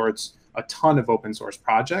supports a ton of open source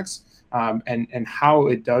projects. And how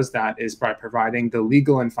it does that is by providing the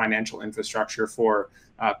legal and financial infrastructure for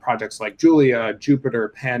projects like Julia,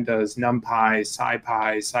 Jupyter, Pandas, NumPy,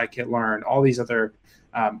 SciPy, scikit-learn, all these other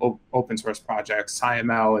open source projects,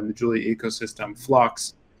 SciML and the Julia ecosystem,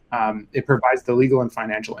 Flux. It provides the legal and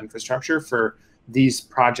financial infrastructure for these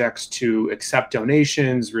projects to accept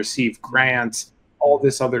donations, receive grants, all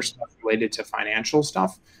this other stuff related to financial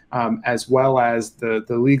stuff, as well as the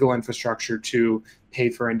legal infrastructure to pay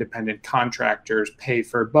for independent contractors, pay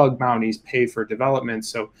for bug bounties, pay for development.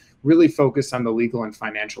 So really focus on the legal and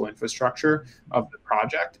financial infrastructure of the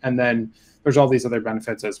project. And then there's all these other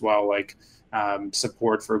benefits as well, like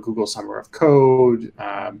support for Google Summer of Code.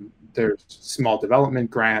 There's small development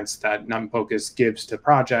grants that NumFocus gives to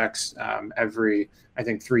projects every, I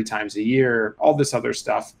think, 3 times a year, all this other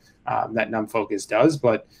stuff that NumFocus does.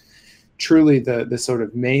 But truly the sort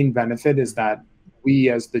of main benefit is that we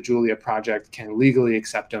as the Julia project can legally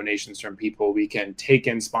accept donations from people. We can take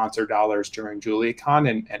in sponsor dollars during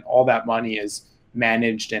JuliaCon, and all that money is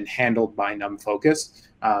managed and handled by NumFocus.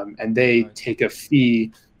 And they take a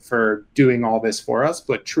fee for doing all this for us.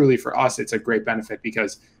 But truly for us, it's a great benefit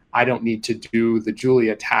because I don't need to do the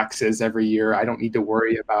Julia taxes every year. I don't need to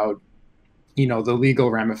worry about, the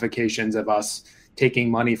legal ramifications of us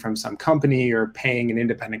taking money from some company or paying an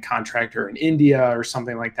independent contractor in India or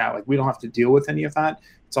something like that. Like, we don't have to deal with any of that.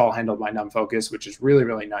 It's all handled by NumFocus, which is really,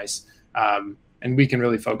 really nice. And we can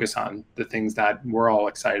really focus on the things that we're all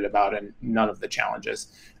excited about and none of the challenges.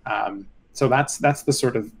 So that's the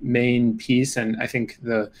sort of main piece. And I think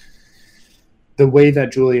the way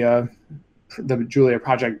that the Julia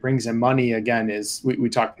project brings in money, again, is we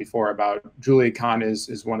talked before about JuliaCon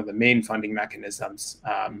is one of the main funding mechanisms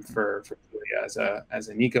for Julia as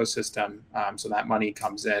an ecosystem. So that money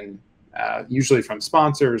comes in usually from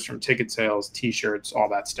sponsors, from ticket sales, T-shirts, all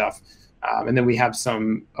that stuff. And then we have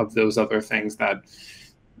some of those other things that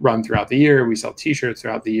run throughout the year. We sell T-shirts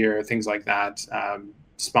throughout the year, things like that.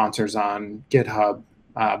 Sponsors on GitHub.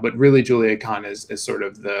 But really JuliaCon is sort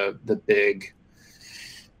of the big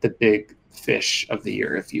fish of the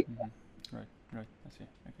year, if you will. Right. I see.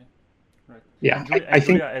 Okay. Right. Yeah, I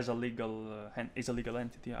think Julia is a legal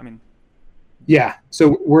entity. I mean. Yeah,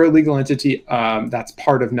 so we're a legal entity that's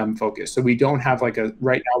part of NumFocus. So we don't have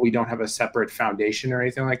right now we don't have a separate foundation or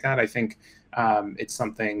anything like that. I think it's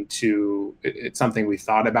something we've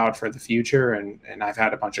thought about for the future, and I've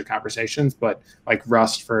had a bunch of conversations. But like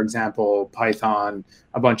Rust, for example, Python,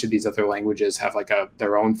 a bunch of these other languages have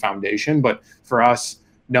their own foundation. But for us,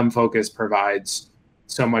 NumFocus provides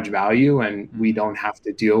so much value, and we don't have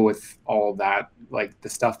to deal with all that, like the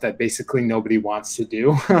stuff that basically nobody wants to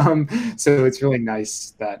do. So it's really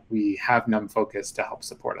nice that we have NumFocus to help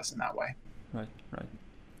support us in that way. Right.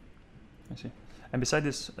 I see. And beside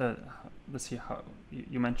this, let's see how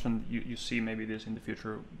you mentioned you see maybe this in the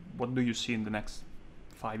future. What do you see in the next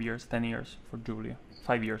 5 years, 10 years for Julia?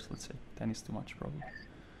 5 years, let's say. 10 is too much, probably.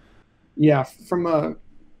 Yeah,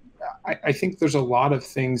 I think there's a lot of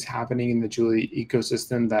things happening in the Julia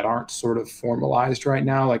ecosystem that aren't sort of formalized right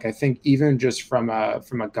now. Like, I think even just from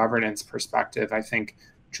a governance perspective, I think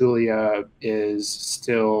Julia is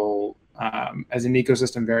still, as an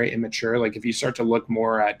ecosystem, very immature. Like, if you start to look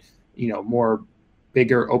more at, more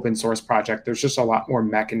bigger open source project, there's just a lot more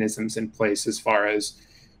mechanisms in place as far as,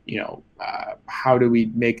 how do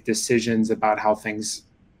we make decisions about how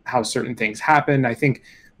certain things happen. I think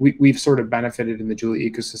we've sort of benefited in the Julia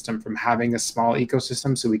ecosystem from having a small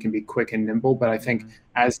ecosystem so we can be quick and nimble. But I think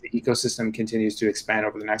as the ecosystem continues to expand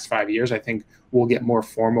over the next 5 years, I think we'll get more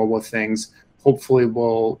formal with things. Hopefully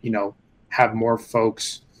we'll, have more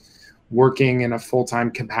folks working in a full-time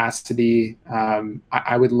capacity.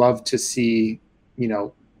 I would love to see,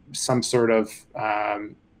 some sort of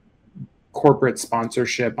corporate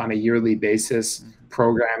sponsorship on a yearly basis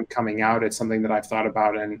program coming out. It's something that I've thought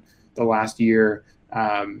about in the last year.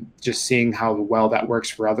 Just seeing how well that works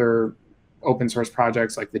for other open source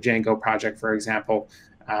projects, like the Django project, for example,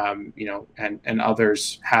 and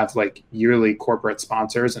others have yearly corporate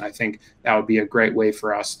sponsors. And I think that would be a great way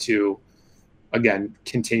for us to, again,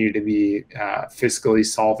 continue to be fiscally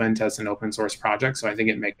solvent as an open source project. So I think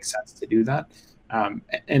it makes sense to do that.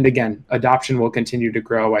 And again, adoption will continue to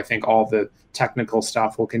grow. I think all the technical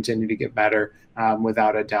stuff will continue to get better.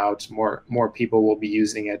 Without a doubt, more people will be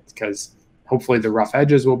using it because hopefully the rough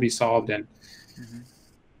edges will be solved. And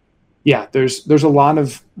yeah, there's a lot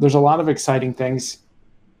of exciting things.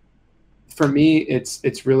 For me,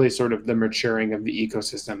 it's really sort of the maturing of the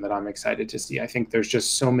ecosystem that I'm excited to see. I think there's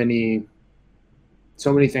just so many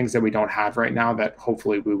things that we don't have right now that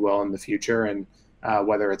hopefully we will in the future. And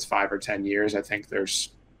whether it's 5 or 10 years, I think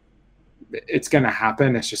it's going to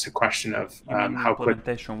happen. It's just a question of how quick.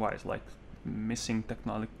 Implementation-wise, like missing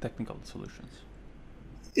technical solutions.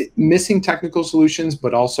 Missing technical solutions,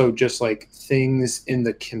 but also just things in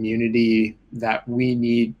the community that we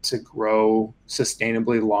need to grow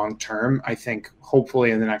sustainably long term. I think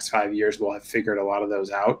hopefully in the next 5 years we'll have figured a lot of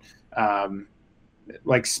those out.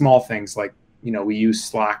 Like small things, we use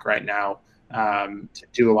Slack right now to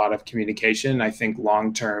do a lot of communication. I think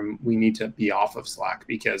long term we need to be off of Slack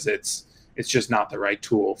because it's just not the right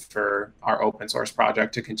tool for our open source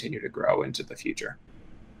project to continue to grow into the future.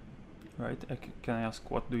 Right. Can I ask,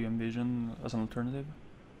 what do you envision as an alternative?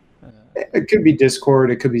 It could be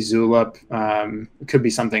Discord. It could be Zulip. It could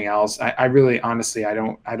be something else. I really, honestly, I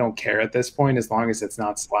don't care at this point. As long as it's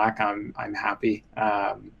not Slack, I'm happy.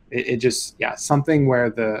 It just, yeah, something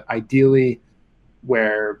where ideally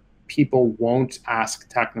where people won't ask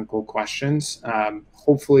technical questions.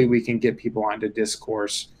 Hopefully, we can get people onto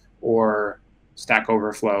Discourse or Stack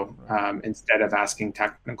Overflow instead of asking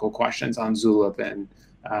technical questions on Zulip and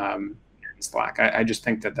Slack. I just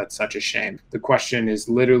think that that's such a shame. The question is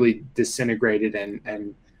literally disintegrated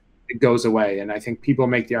and it goes away. And I think people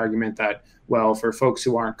make the argument that, well, for folks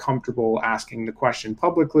who aren't comfortable asking the question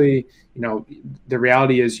publicly, the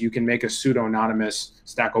reality is you can make a pseudo-anonymous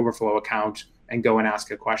Stack Overflow account and go and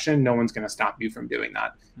ask a question. No one's going to stop you from doing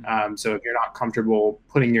that. So if you're not comfortable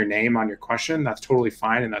putting your name on your question, that's totally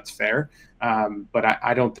fine and that's fair. But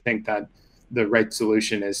I don't think that the right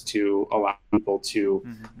solution is to allow people to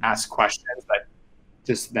ask questions that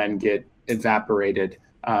just then get evaporated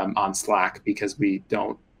on Slack because we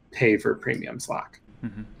don't pay for premium Slack.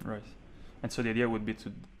 Right. And so the idea would be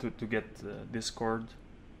to get Discord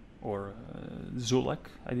or Zulip.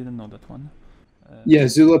 I didn't know that one. Yeah,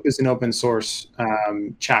 Zulip is an open source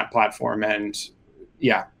chat platform, and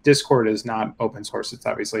yeah, Discord is not open source. It's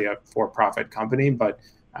obviously a for-profit company, but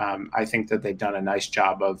I think that they've done a nice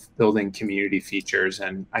job of building community features,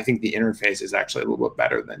 and I think the interface is actually a little bit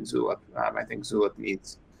better than Zulip. I think Zulip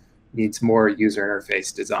needs more user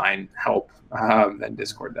interface design help than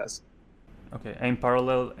Discord does. Okay, and in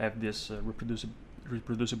parallel, have this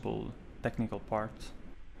reproducible technical part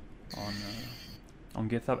on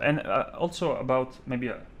GitHub, and also about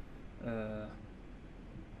maybe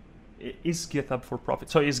is GitHub for profit?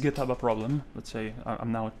 So is GitHub a problem? Let's say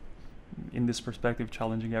I'm now in this perspective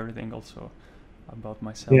challenging everything also about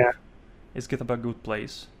myself. Yeah. Is GitHub a good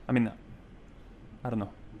place? I mean, I don't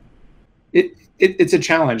know. It's a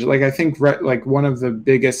challenge. Like, I think like one of the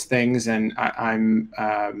biggest things, and I'm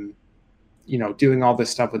doing all this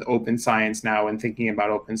stuff with open science now and thinking about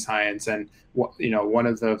open science, and one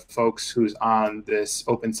of the folks who's on this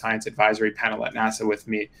open science advisory panel at NASA with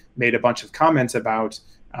me made a bunch of comments about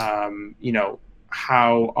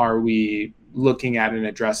how are we looking at and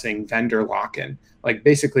addressing vendor lock-in. Like,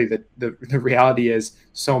 basically the reality is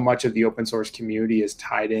so much of the open source community is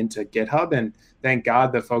tied into GitHub, and thank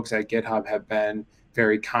God the folks at GitHub have been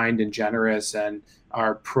very kind and generous and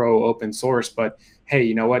are pro open source. But hey,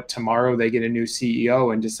 you know what? Tomorrow they get a new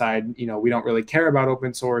CEO and decide, we don't really care about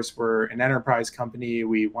open source. We're an enterprise company.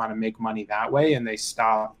 We want to make money that way. And they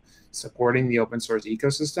stop supporting the open source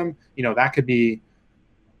ecosystem. That could be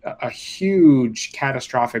a huge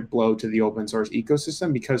catastrophic blow to the open source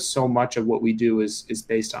ecosystem because so much of what we do is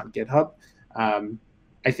based on GitHub.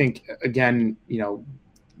 I think, again,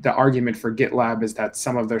 the argument for GitLab is that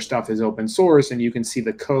some of their stuff is open source and you can see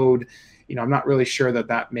the code. I'm not really sure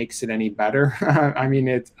that makes it any better. I mean,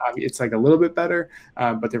 it's like a little bit better,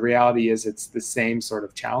 but the reality is it's the same sort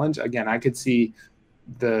of challenge. Again, I could see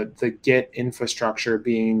the Git infrastructure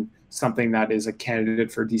being something that is a candidate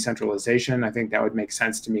for decentralization. I think that would make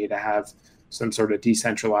sense to me to have some sort of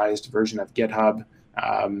decentralized version of GitHub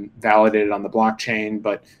validated on the blockchain.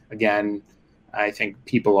 But again, I think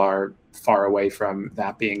people are far away from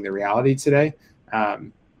that being the reality today.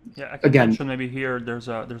 Yeah, I can mention maybe here there's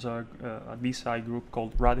a DeSci group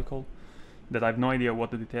called Radical that I have no idea what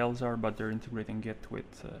the details are, but they're integrating Git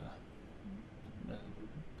with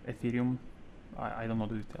Ethereum. I don't know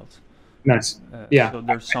the details. Nice. Yeah. So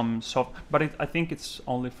there's some soft, but I think it's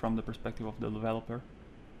only from the perspective of the developer.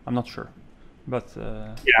 I'm not sure, but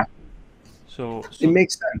yeah. So it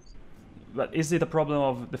makes sense. But is it a problem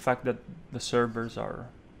of the fact that the servers are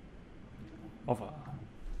of a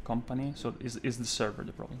company? So is the server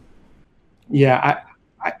the problem? Yeah,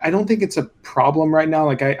 I don't think it's a problem right now.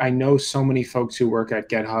 Like, I know so many folks who work at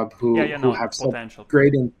GitHub who have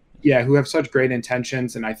such great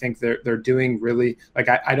intentions, and I think they're doing really, like,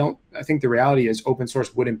 I think the reality is open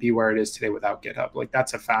source wouldn't be where it is today without GitHub. Like,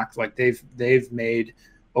 that's a fact. Like, they've made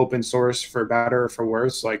open source, for better or for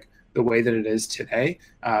worse, like the way that it is today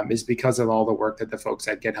is because of all the work that the folks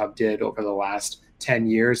at GitHub did over the last 10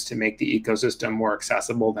 years to make the ecosystem more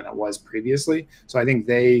accessible than it was previously. So I think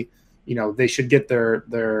they should get their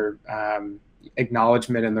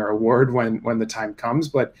acknowledgement and their award when the time comes.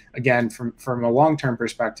 But again, from a long-term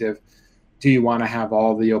perspective, do you want to have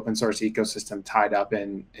all the open source ecosystem tied up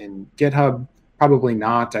in GitHub? Probably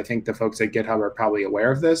not. I think the folks at GitHub are probably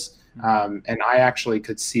aware of this. And I actually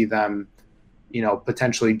could see them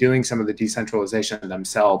potentially doing some of the decentralization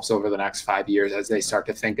themselves over the next 5 years as they start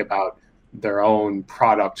to think about their own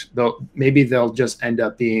product. Maybe they'll just end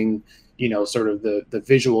up being, sort of the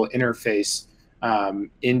visual interface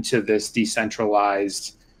into this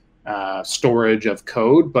decentralized storage of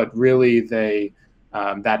code, but really that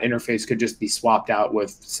interface could just be swapped out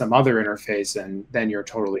with some other interface, and then you're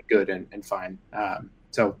totally good and fine.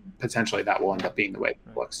 So potentially that will end up being the way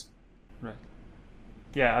it looks. Right.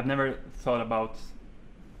 Yeah, I've never thought about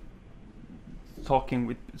talking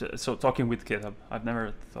with GitHub. I've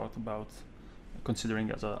never thought about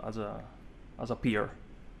considering as a peer.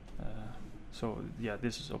 So yeah,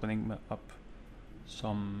 this is opening up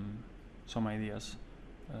some ideas.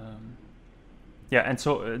 Yeah, and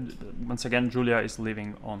so once again, Julia is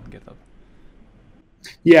living on GitHub.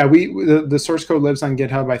 Yeah, the source code lives on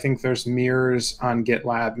GitHub. I think there's mirrors on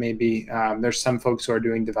GitLab. Maybe there's some folks who are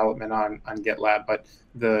doing development on GitLab, but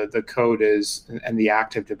the code is and the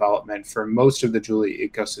active development for most of the Julia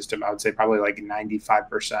ecosystem, I would say probably like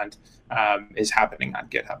 95% is happening on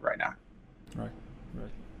GitHub right now. Right.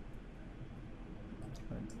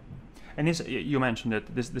 And you mentioned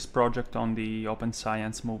it. This project on the open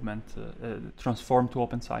science movement, Transform to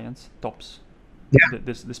Open Science, TOPS. Yeah.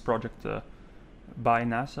 This project by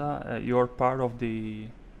NASA. You're part of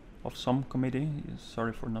some committee.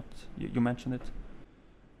 Sorry for not. You mentioned it.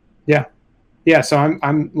 Yeah. So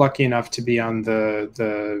I'm lucky enough to be on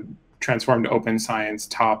the Transform to Open Science,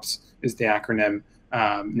 TOPS is the acronym,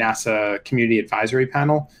 NASA Community Advisory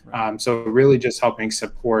Panel. Right. So really just helping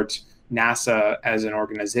support NASA as an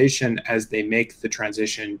organization as they make the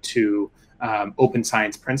transition to open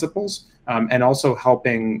science principles, and also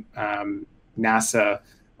helping NASA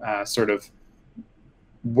sort of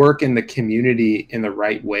work in the community in the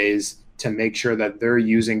right ways to make sure that they're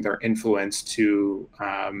using their influence to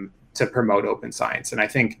promote open science. And I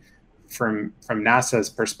think from NASA's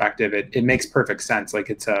perspective, it makes perfect sense. Like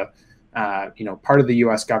it's a part of the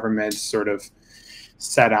U.S. government sort of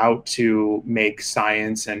set out to make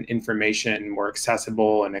science and information more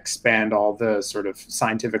accessible and expand all the sort of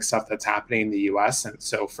scientific stuff that's happening in the U.S. And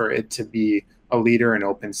so for it to be a leader in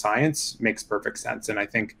open science makes perfect sense. And I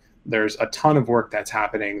think there's a ton of work that's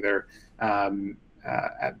happening there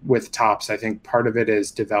with TOPS. I think part of it is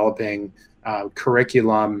developing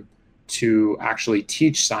curriculum to actually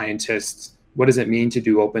teach scientists what does it mean to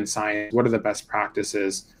do open science, what are the best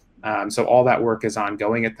practices. So all that work is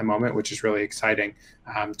ongoing at the moment, which is really exciting.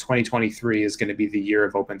 2023 is going to be the year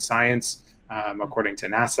of open science, according to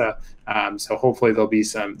NASA. So hopefully there'll be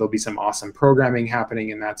some awesome programming happening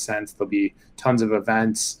in that sense. There'll be tons of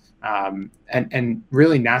events, and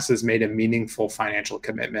really NASA's made a meaningful financial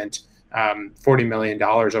commitment, $40 million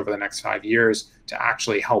over the next 5 years to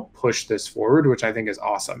actually help push this forward, which I think is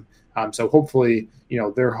awesome. So hopefully,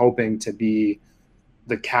 they're hoping to be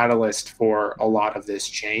the catalyst for a lot of this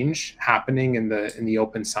change happening in the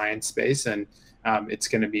open science space, and it's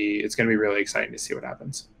going to be really exciting to see what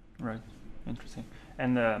happens. Right, interesting.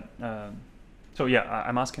 And so yeah,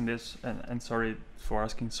 I'm asking this, and sorry for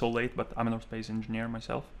asking so late, but I'm an aerospace engineer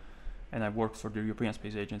myself, and I've worked for the European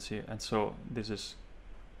Space Agency, and so this is,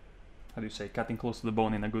 how do you say, cutting close to the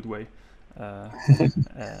bone in a good way.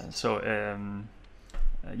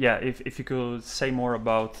 Yeah, if you could say more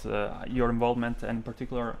about your involvement, and in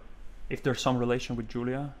particular, if there's some relation with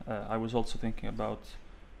Julia. I was also thinking about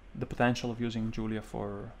the potential of using Julia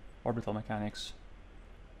for orbital mechanics.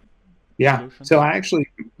 Yeah, solutions. So I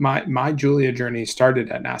actually, my Julia journey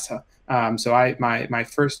started at NASA. So my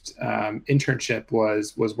first internship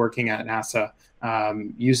was working at NASA,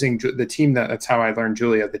 using the team that's how I learned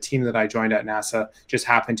Julia. The team that I joined at NASA just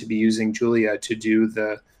happened to be using Julia to do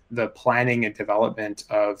the planning and development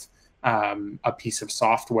of a piece of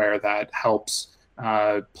software that helps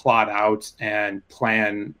plot out and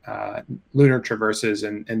plan lunar traverses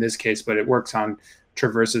in this case, but it works on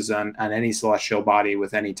traverses on any celestial body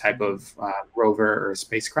with any type of rover or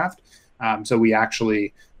spacecraft. So we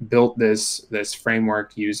actually built this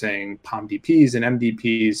framework using POMDPs and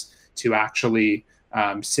MDPs to actually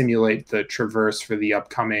simulate the traverse for the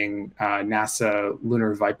upcoming NASA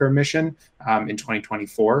Lunar Viper mission in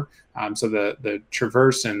 2024. So the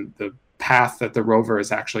traverse and the path that the rover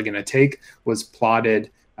is actually going to take was plotted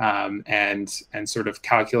and sort of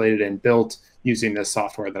calculated and built using this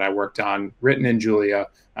software that I worked on, written in Julia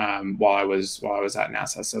while I was at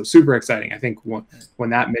NASA. So super exciting. I think when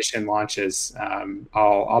that mission launches,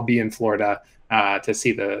 I'll be in Florida to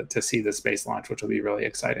see the space launch, which will be really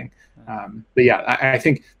exciting. But yeah, I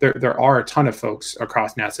think there are a ton of folks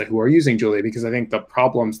across NASA who are using Julia, because I think the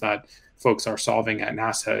problems that folks are solving at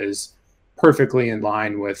NASA is perfectly in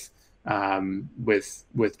line with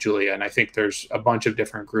with Julia. And I think there's a bunch of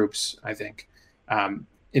different groups. I think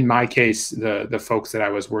in my case, the folks that I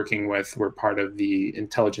was working with were part of the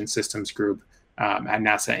Intelligent Systems group at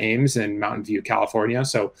NASA Ames in Mountain View, California.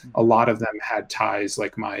 So a lot of them had ties.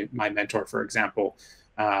 Like my mentor, for example,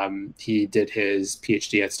 he did his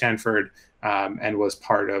PhD at Stanford and was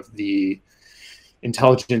part of the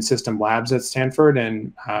Intelligent System Labs at Stanford,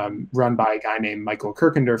 and run by a guy named Michael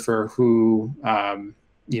Kirkenderfer, who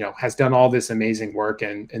has done all this amazing work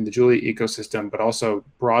in the Julia ecosystem, but also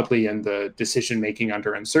broadly in the decision-making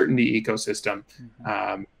under uncertainty ecosystem,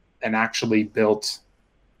 and actually built,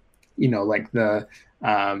 like the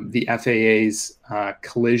FAA's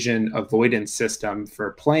collision avoidance system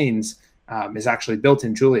for planes is actually built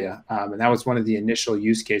in Julia. And that was one of the initial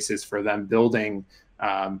use cases for them building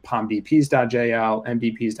POMDPs.jl,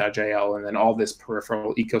 MDPs.jl, and then all this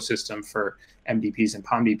peripheral ecosystem for MDPs and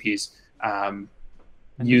POMDPs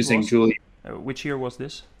using Julia. Which year was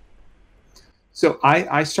this? So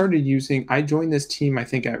I joined this team, I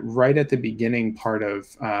think, right at the beginning part of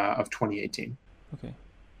 2018. Okay.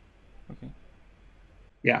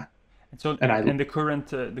 Yeah. And the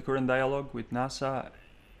current dialogue with NASA,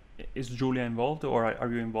 is Julia involved, or are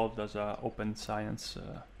you involved as an open science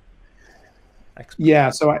expert? Yeah,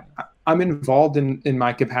 so I'm involved in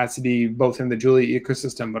my capacity both in the Julia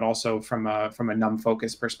ecosystem, but also from a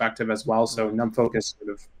NumFocus perspective as well. So NumFocus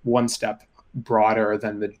sort of one step broader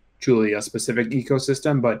than the Julia specific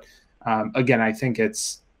ecosystem, but again, I think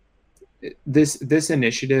this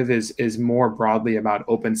initiative is more broadly about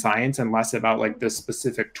open science and less about like the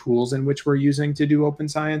specific tools in which we're using to do open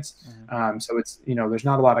science. So it's, there's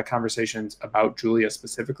not a lot of conversations about Julia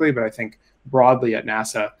specifically, but I think broadly at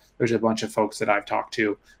NASA, there's a bunch of folks that I've talked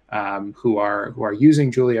to who are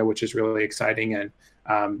using Julia, which is really exciting, and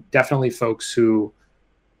definitely folks who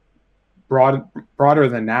broader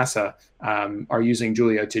than NASA are using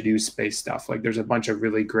Julia to do space stuff. Like there's a bunch of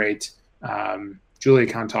really great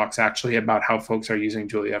JuliaCon talks actually about how folks are using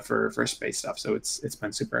Julia for space stuff. So it's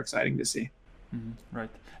been super exciting to see. Right.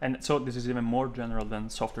 And so this is even more general than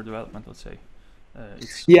software development, let's say.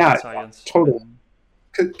 It's science. Totally.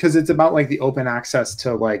 Because it's about like the open access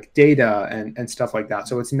to like data and stuff like that.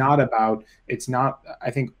 So it's not,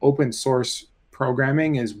 I think open source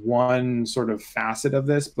programming is one sort of facet of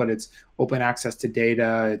this, but it's open access to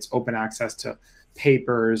data, it's open access to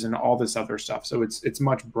papers and all this other stuff. So it's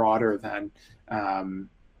much broader than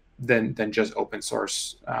just open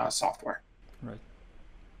source software. Right.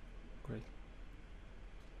 Great.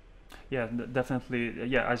 Yeah, definitely.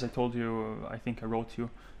 Yeah, as I told you, I think I wrote you.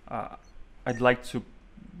 I'd like to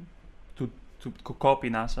copy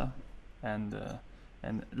NASA and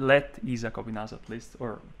let ESA copy NASA at least,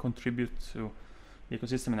 or contribute to the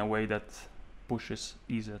ecosystem in a way that pushes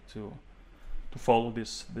ESA to follow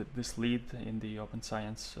this lead in the open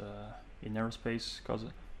science in aerospace. Because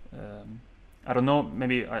I don't know,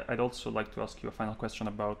 maybe I'd also like to ask you a final question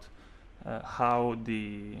about how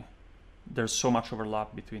there's so much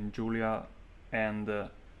overlap between Julia and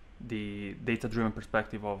the data-driven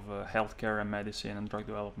perspective of healthcare and medicine and drug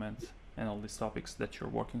development and all these topics that you're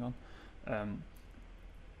working on.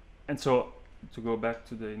 And so to go back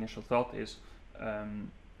to the initial thought is,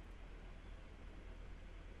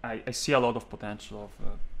 I see a lot of potential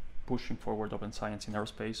of pushing forward open science in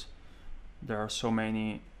aerospace. There are so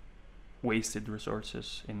many wasted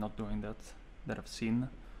resources in not doing that I've seen.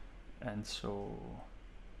 And so,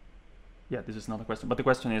 yeah, this is not a question, but the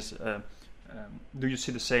question is, do you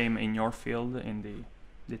see the same in your field, in the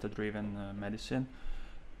data-driven medicine?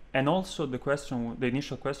 And also the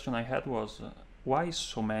initial question I had was, why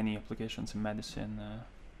so many applications in medicine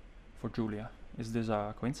for Julia? Is this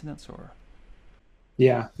a coincidence or?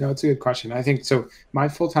 Yeah, no, it's a good question. I think so. My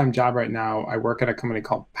full-time job right now, I work at a company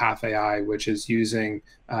called Path AI, which is using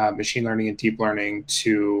machine learning and deep learning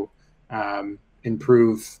to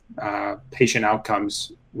improve patient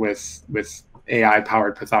outcomes with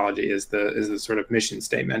AI-powered pathology is the sort of mission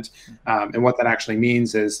statement. And what that actually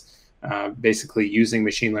means is basically using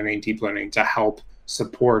machine learning and deep learning to help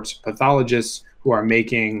support pathologists who are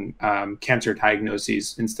making cancer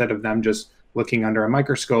diagnoses. Instead of them just looking under a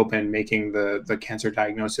microscope and making the cancer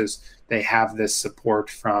diagnosis, they have this support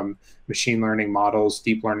from machine learning models,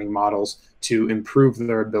 deep learning models to improve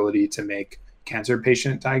their ability to make cancer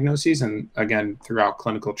patient diagnoses. And again, throughout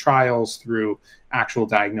clinical trials, through actual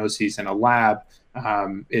diagnoses in a lab,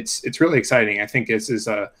 it's really exciting. I think it's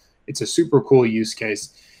a super cool use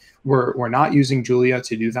case. We're not using Julia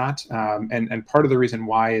to do that, and part of the reason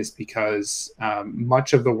why is because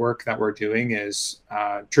much of the work that we're doing is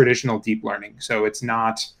traditional deep learning. So it's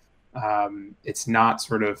not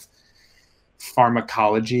sort of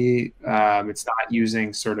pharmacology. It's not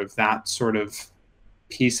using sort of that sort of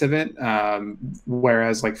piece of it.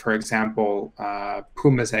 Whereas, like, for example,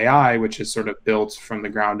 Puma's AI, which is sort of built from the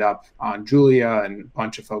ground up on Julia, and a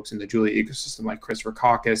bunch of folks in the Julia ecosystem, like Chris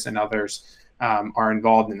Rakakis and others, are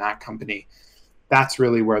involved in that company. That's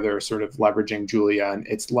really where they're sort of leveraging Julia, and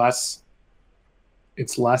it's less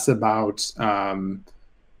about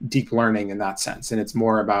deep learning in that sense, and it's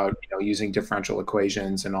more about using differential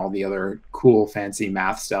equations and all the other cool fancy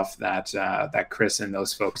math stuff that Chris and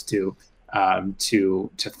those folks do to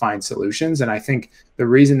find solutions. And I think the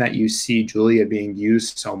reason that you see Julia being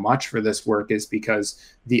used so much for this work is because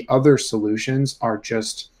the other solutions are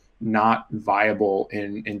just not viable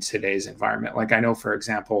in today's environment. Like, I know, for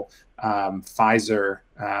example, Pfizer,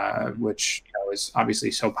 which is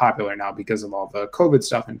obviously so popular now because of all the COVID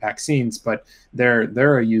stuff and vaccines, but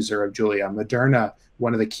they're a user of Julia. Moderna,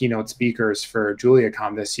 one of the keynote speakers for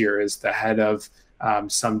JuliaCon this year, is the head of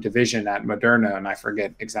some division at Moderna, and I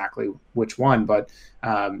forget exactly which one, but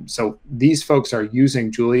so these folks are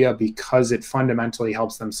using Julia because it fundamentally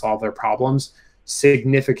helps them solve their problems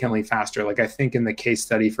significantly faster. Like, I think in the case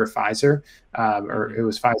study for Pfizer, or it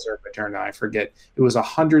was Pfizer or Moderna, I forget, it was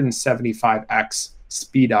 175x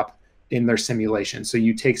speed up in their simulation. So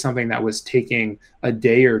you take something that was taking a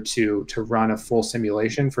day or two to run a full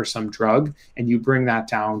simulation for some drug, and you bring that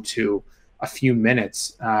down to a few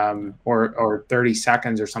minutes, or 30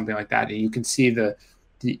 seconds or something like that. And you can see the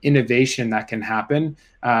innovation that can happen.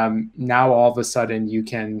 Now all of a sudden you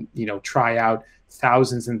can, try out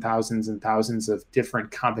thousands and thousands and thousands of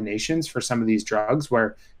different combinations for some of these drugs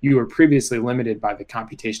where you were previously limited by the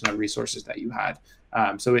computational resources that you had.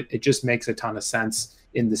 So it just makes a ton of sense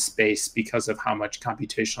in the space because of how much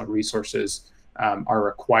computational resources are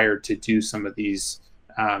required to do some of these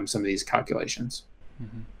calculations.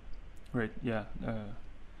 Mm-hmm. Great. Yeah.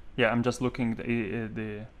 I'm just looking.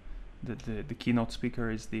 The keynote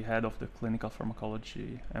speaker is the head of the clinical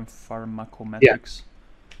pharmacology and pharmacometrics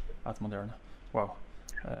at Moderna. Wow.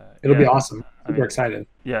 It'll be awesome. We're excited.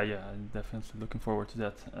 Yeah, I'm definitely looking forward to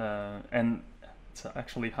that. And it's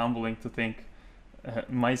actually humbling to think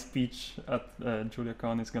my speech at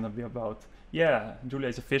JuliaCon is going to be about, Julia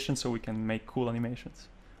is efficient so we can make cool animations.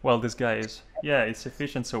 Well, this guy is, it's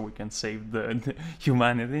efficient so we can save the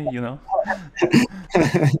humanity, But,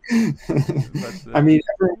 I mean,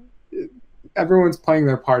 everyone's playing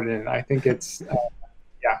their part in it. I think it's,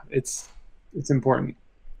 it's important.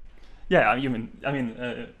 Yeah, I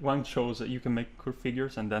mean, one shows that you can make cool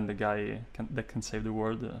figures, and then the guy that can save the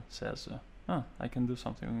world says, I can do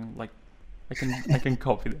something like, I can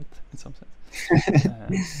copy that in some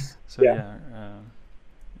sense.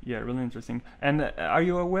 Really interesting. And are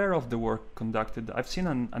you aware of the work conducted? I've seen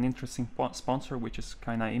an interesting sponsor, which is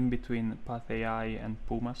kind of in between Path AI and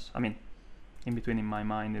Pumas. I mean, in between in my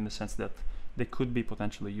mind, in the sense that they could be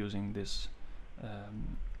potentially using this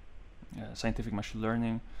scientific machine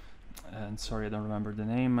learning. And sorry, I don't remember the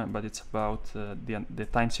name, but it's about the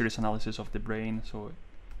time series analysis of the brain, so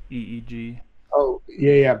EEG. Oh,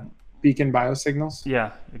 yeah. Beacon biosignals.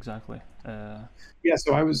 Yeah, exactly.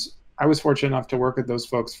 So I was fortunate enough to work with those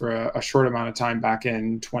folks for a short amount of time back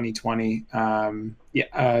in 2020.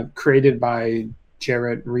 Created by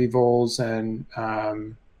Jarrett Revols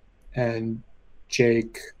and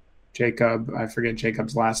Jacob. I forget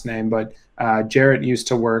Jacob's last name, but Jarrett used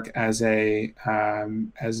to work as a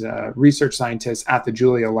research scientist at the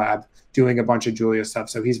Julia lab doing a bunch of Julia stuff.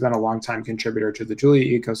 So he's been a longtime contributor to the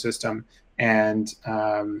Julia ecosystem, and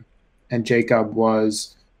Jacob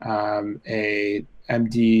was a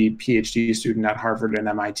MD PhD student at Harvard and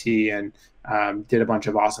MIT, and did a bunch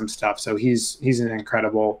of awesome stuff. So he's an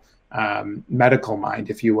incredible medical mind,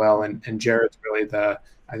 if you will, and Jarrett's really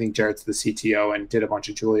I think Jarrett's the CTO and did a bunch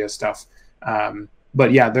of Julia stuff.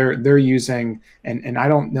 But yeah, they're using, and I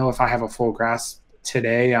don't know if I have a full grasp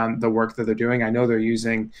today on the work that they're doing. I know they're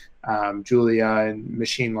using Julia and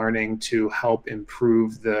machine learning to help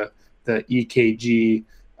improve the EKG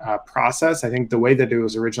process. I think the way that it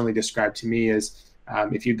was originally described to me is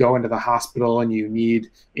if you go into the hospital and you need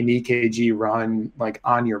an EKG run like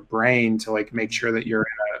on your brain to like make sure that you're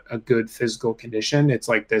in a good physical condition, it's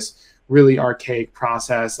like this really archaic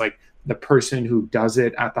process. Like, the person who does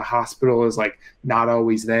it at the hospital is like not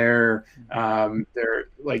always there. They're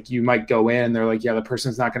like, you might go in, they're like, the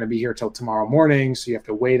person's not going to be here till tomorrow morning, so you have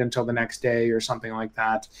to wait until the next day or something like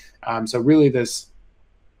that. So really this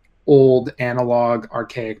old analog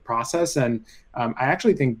archaic process. And I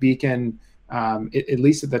actually think Beacon, at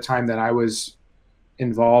least at the time that I was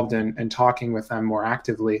involved and talking with them more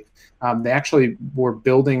actively, they actually were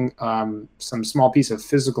building some small piece of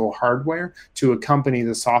physical hardware to accompany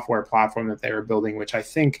the software platform that they were building, which I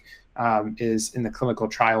think is in the clinical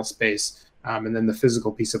trial space. And then the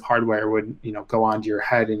physical piece of hardware would, go onto your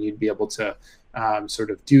head, and you'd be able to sort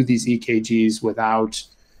of do these EKGs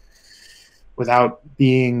without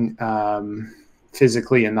being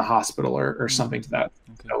physically in the hospital or something to that.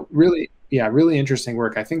 Okay. So really interesting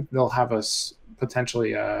work. I think they'll have us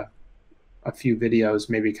potentially a few videos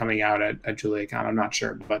maybe coming out at JuliaCon. I'm not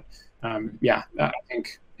sure, but I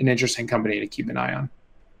think an interesting company to keep an eye on.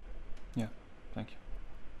 Yeah, thank you.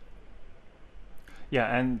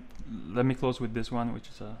 Yeah, and let me close with this one, which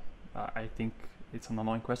is I think it's an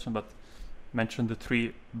annoying question, but mention the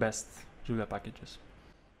 3 best Julia packages.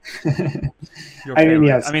 Your favorite.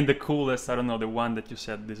 Yes. I mean, the coolest, I don't know, the one that you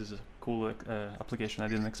said this is a cool application I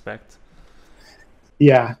didn't expect.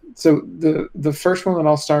 Yeah, so the first one that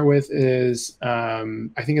I'll start with is I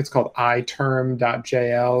think it's called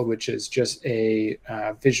iterm.jl, which is just a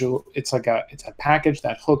visual. It's a package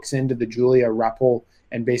that hooks into the Julia REPL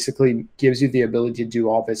and basically gives you the ability to do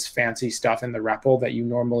all this fancy stuff in the REPL that you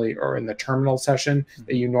normally, or in the terminal session,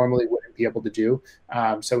 that you normally wouldn't be able to do.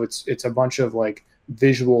 So it's a bunch of like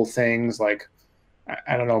visual things, like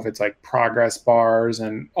I don't know if it's like progress bars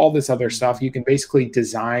and all this other stuff. You can basically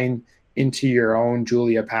design into your own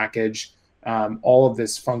Julia package all of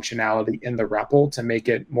this functionality in the REPL to make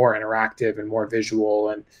it more interactive and more visual.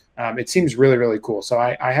 And it seems really, really cool. So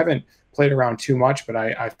I haven't played around too much, but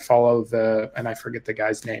I follow and I forget the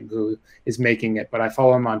guy's name who is making it, but I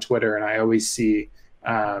follow him on Twitter, and I always see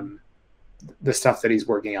the stuff that he's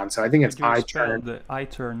working on. So I think it's iterm.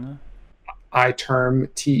 iterm,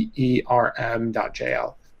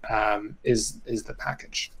 term.jl is the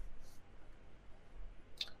package.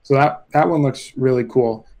 So that one looks really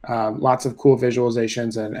cool. Lots of cool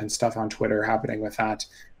visualizations and stuff on Twitter happening with that.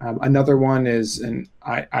 Another one is, and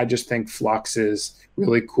I just think Flux is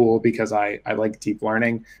really cool because I like deep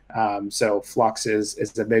learning. So Flux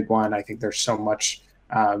is a big one. I think there's so much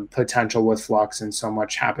potential with Flux and so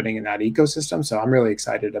much happening in that ecosystem. So I'm really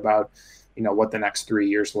excited about what the next 3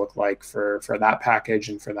 years look like for that package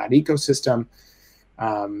and for that ecosystem.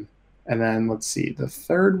 And then let's see, the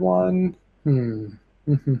third one.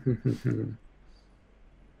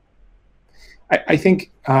 I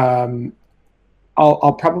think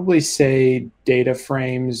I'll probably say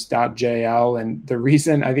dataframes.jl, and the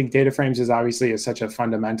reason I think dataframes is obviously such a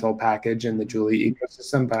fundamental package in the Julia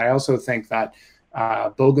ecosystem, but I also think that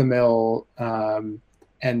Bogomil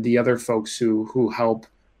and the other folks who help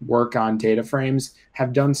work on data frames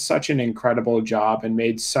have done such an incredible job and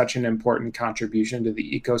made such an important contribution to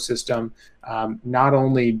the ecosystem, not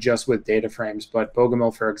only just with data frames, but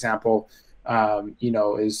Bogomil, for example,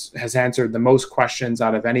 has answered the most questions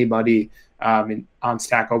out of anybody on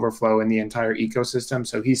Stack Overflow in the entire ecosystem.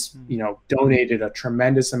 So he's donated a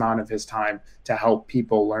tremendous amount of his time to help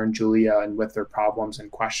people learn Julia and with their problems and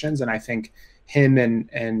questions. And I think him and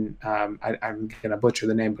I'm going to butcher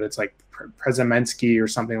the name, but it's like Przemensky or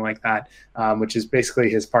something like that, which is basically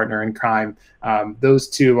his partner in crime. Those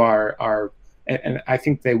two are, and I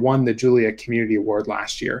think they won the Julia Community Award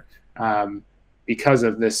last year because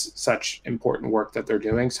of this such important work that they're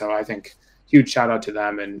doing. So I think huge shout out to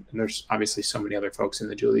them. And there's obviously so many other folks in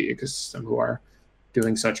the Julia ecosystem who are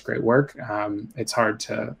doing such great work. It's hard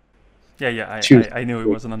to I knew it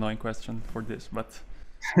was an annoying question for this, but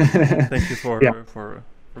thank you for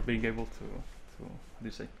being able to how do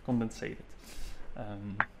you say, condensate it.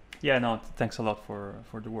 Thanks a lot for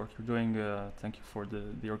the work you're doing. Thank you for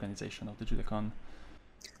the organization of the JuliaCon.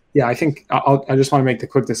 Yeah, I think I just want to make the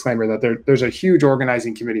quick disclaimer that there's a huge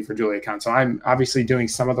organizing committee for JuliaCon. So I'm obviously doing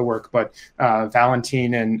some of the work, but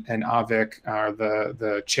Valentin and Avik are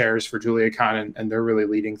the chairs for JuliaCon, and they're really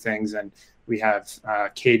leading things. And we have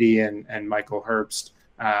Katie and Michael Herbst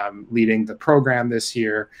leading the program this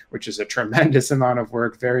year, which is a tremendous amount of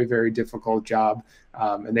work, very, very difficult job.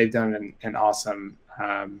 And they've done an awesome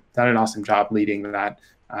job leading that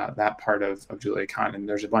part of JuliaCon. And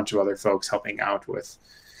there's a bunch of other folks helping out with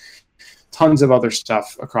tons of other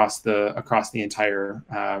stuff across the entire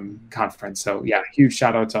conference. So yeah, huge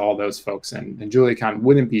shout out to all those folks. And JuliaCon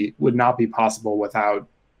would not be possible without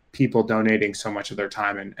people donating so much of their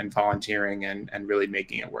time and volunteering and really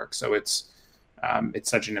making it work. So it's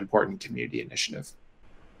such an important community initiative.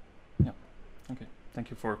 Yeah. Okay. Thank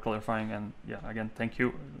you for clarifying. And again, thank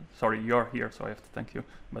you. Sorry, you're here, so I have to thank you.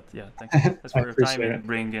 But thank you for your time and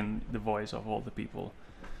bringing in the voice of all the people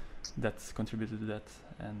that contributed to that.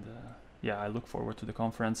 And I look forward to the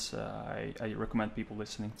conference. I recommend people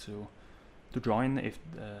listening to join if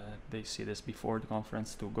they see this before the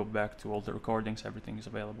conference, to go back to all the recordings. Everything is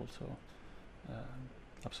available, so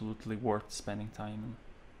absolutely worth spending time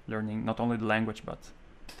learning not only the language but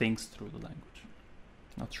things through the language.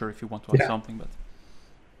 Not sure if you want to add something, but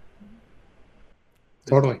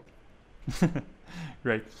totally.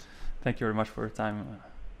 Great. Thank you very much for your time.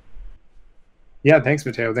 Yeah, thanks,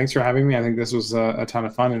 Matteo. Thanks for having me. I think this was a ton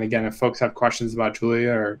of fun. And again, if folks have questions about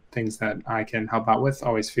Julia or things that I can help out with,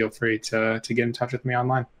 always feel free to get in touch with me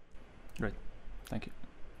online. Great. Thank you.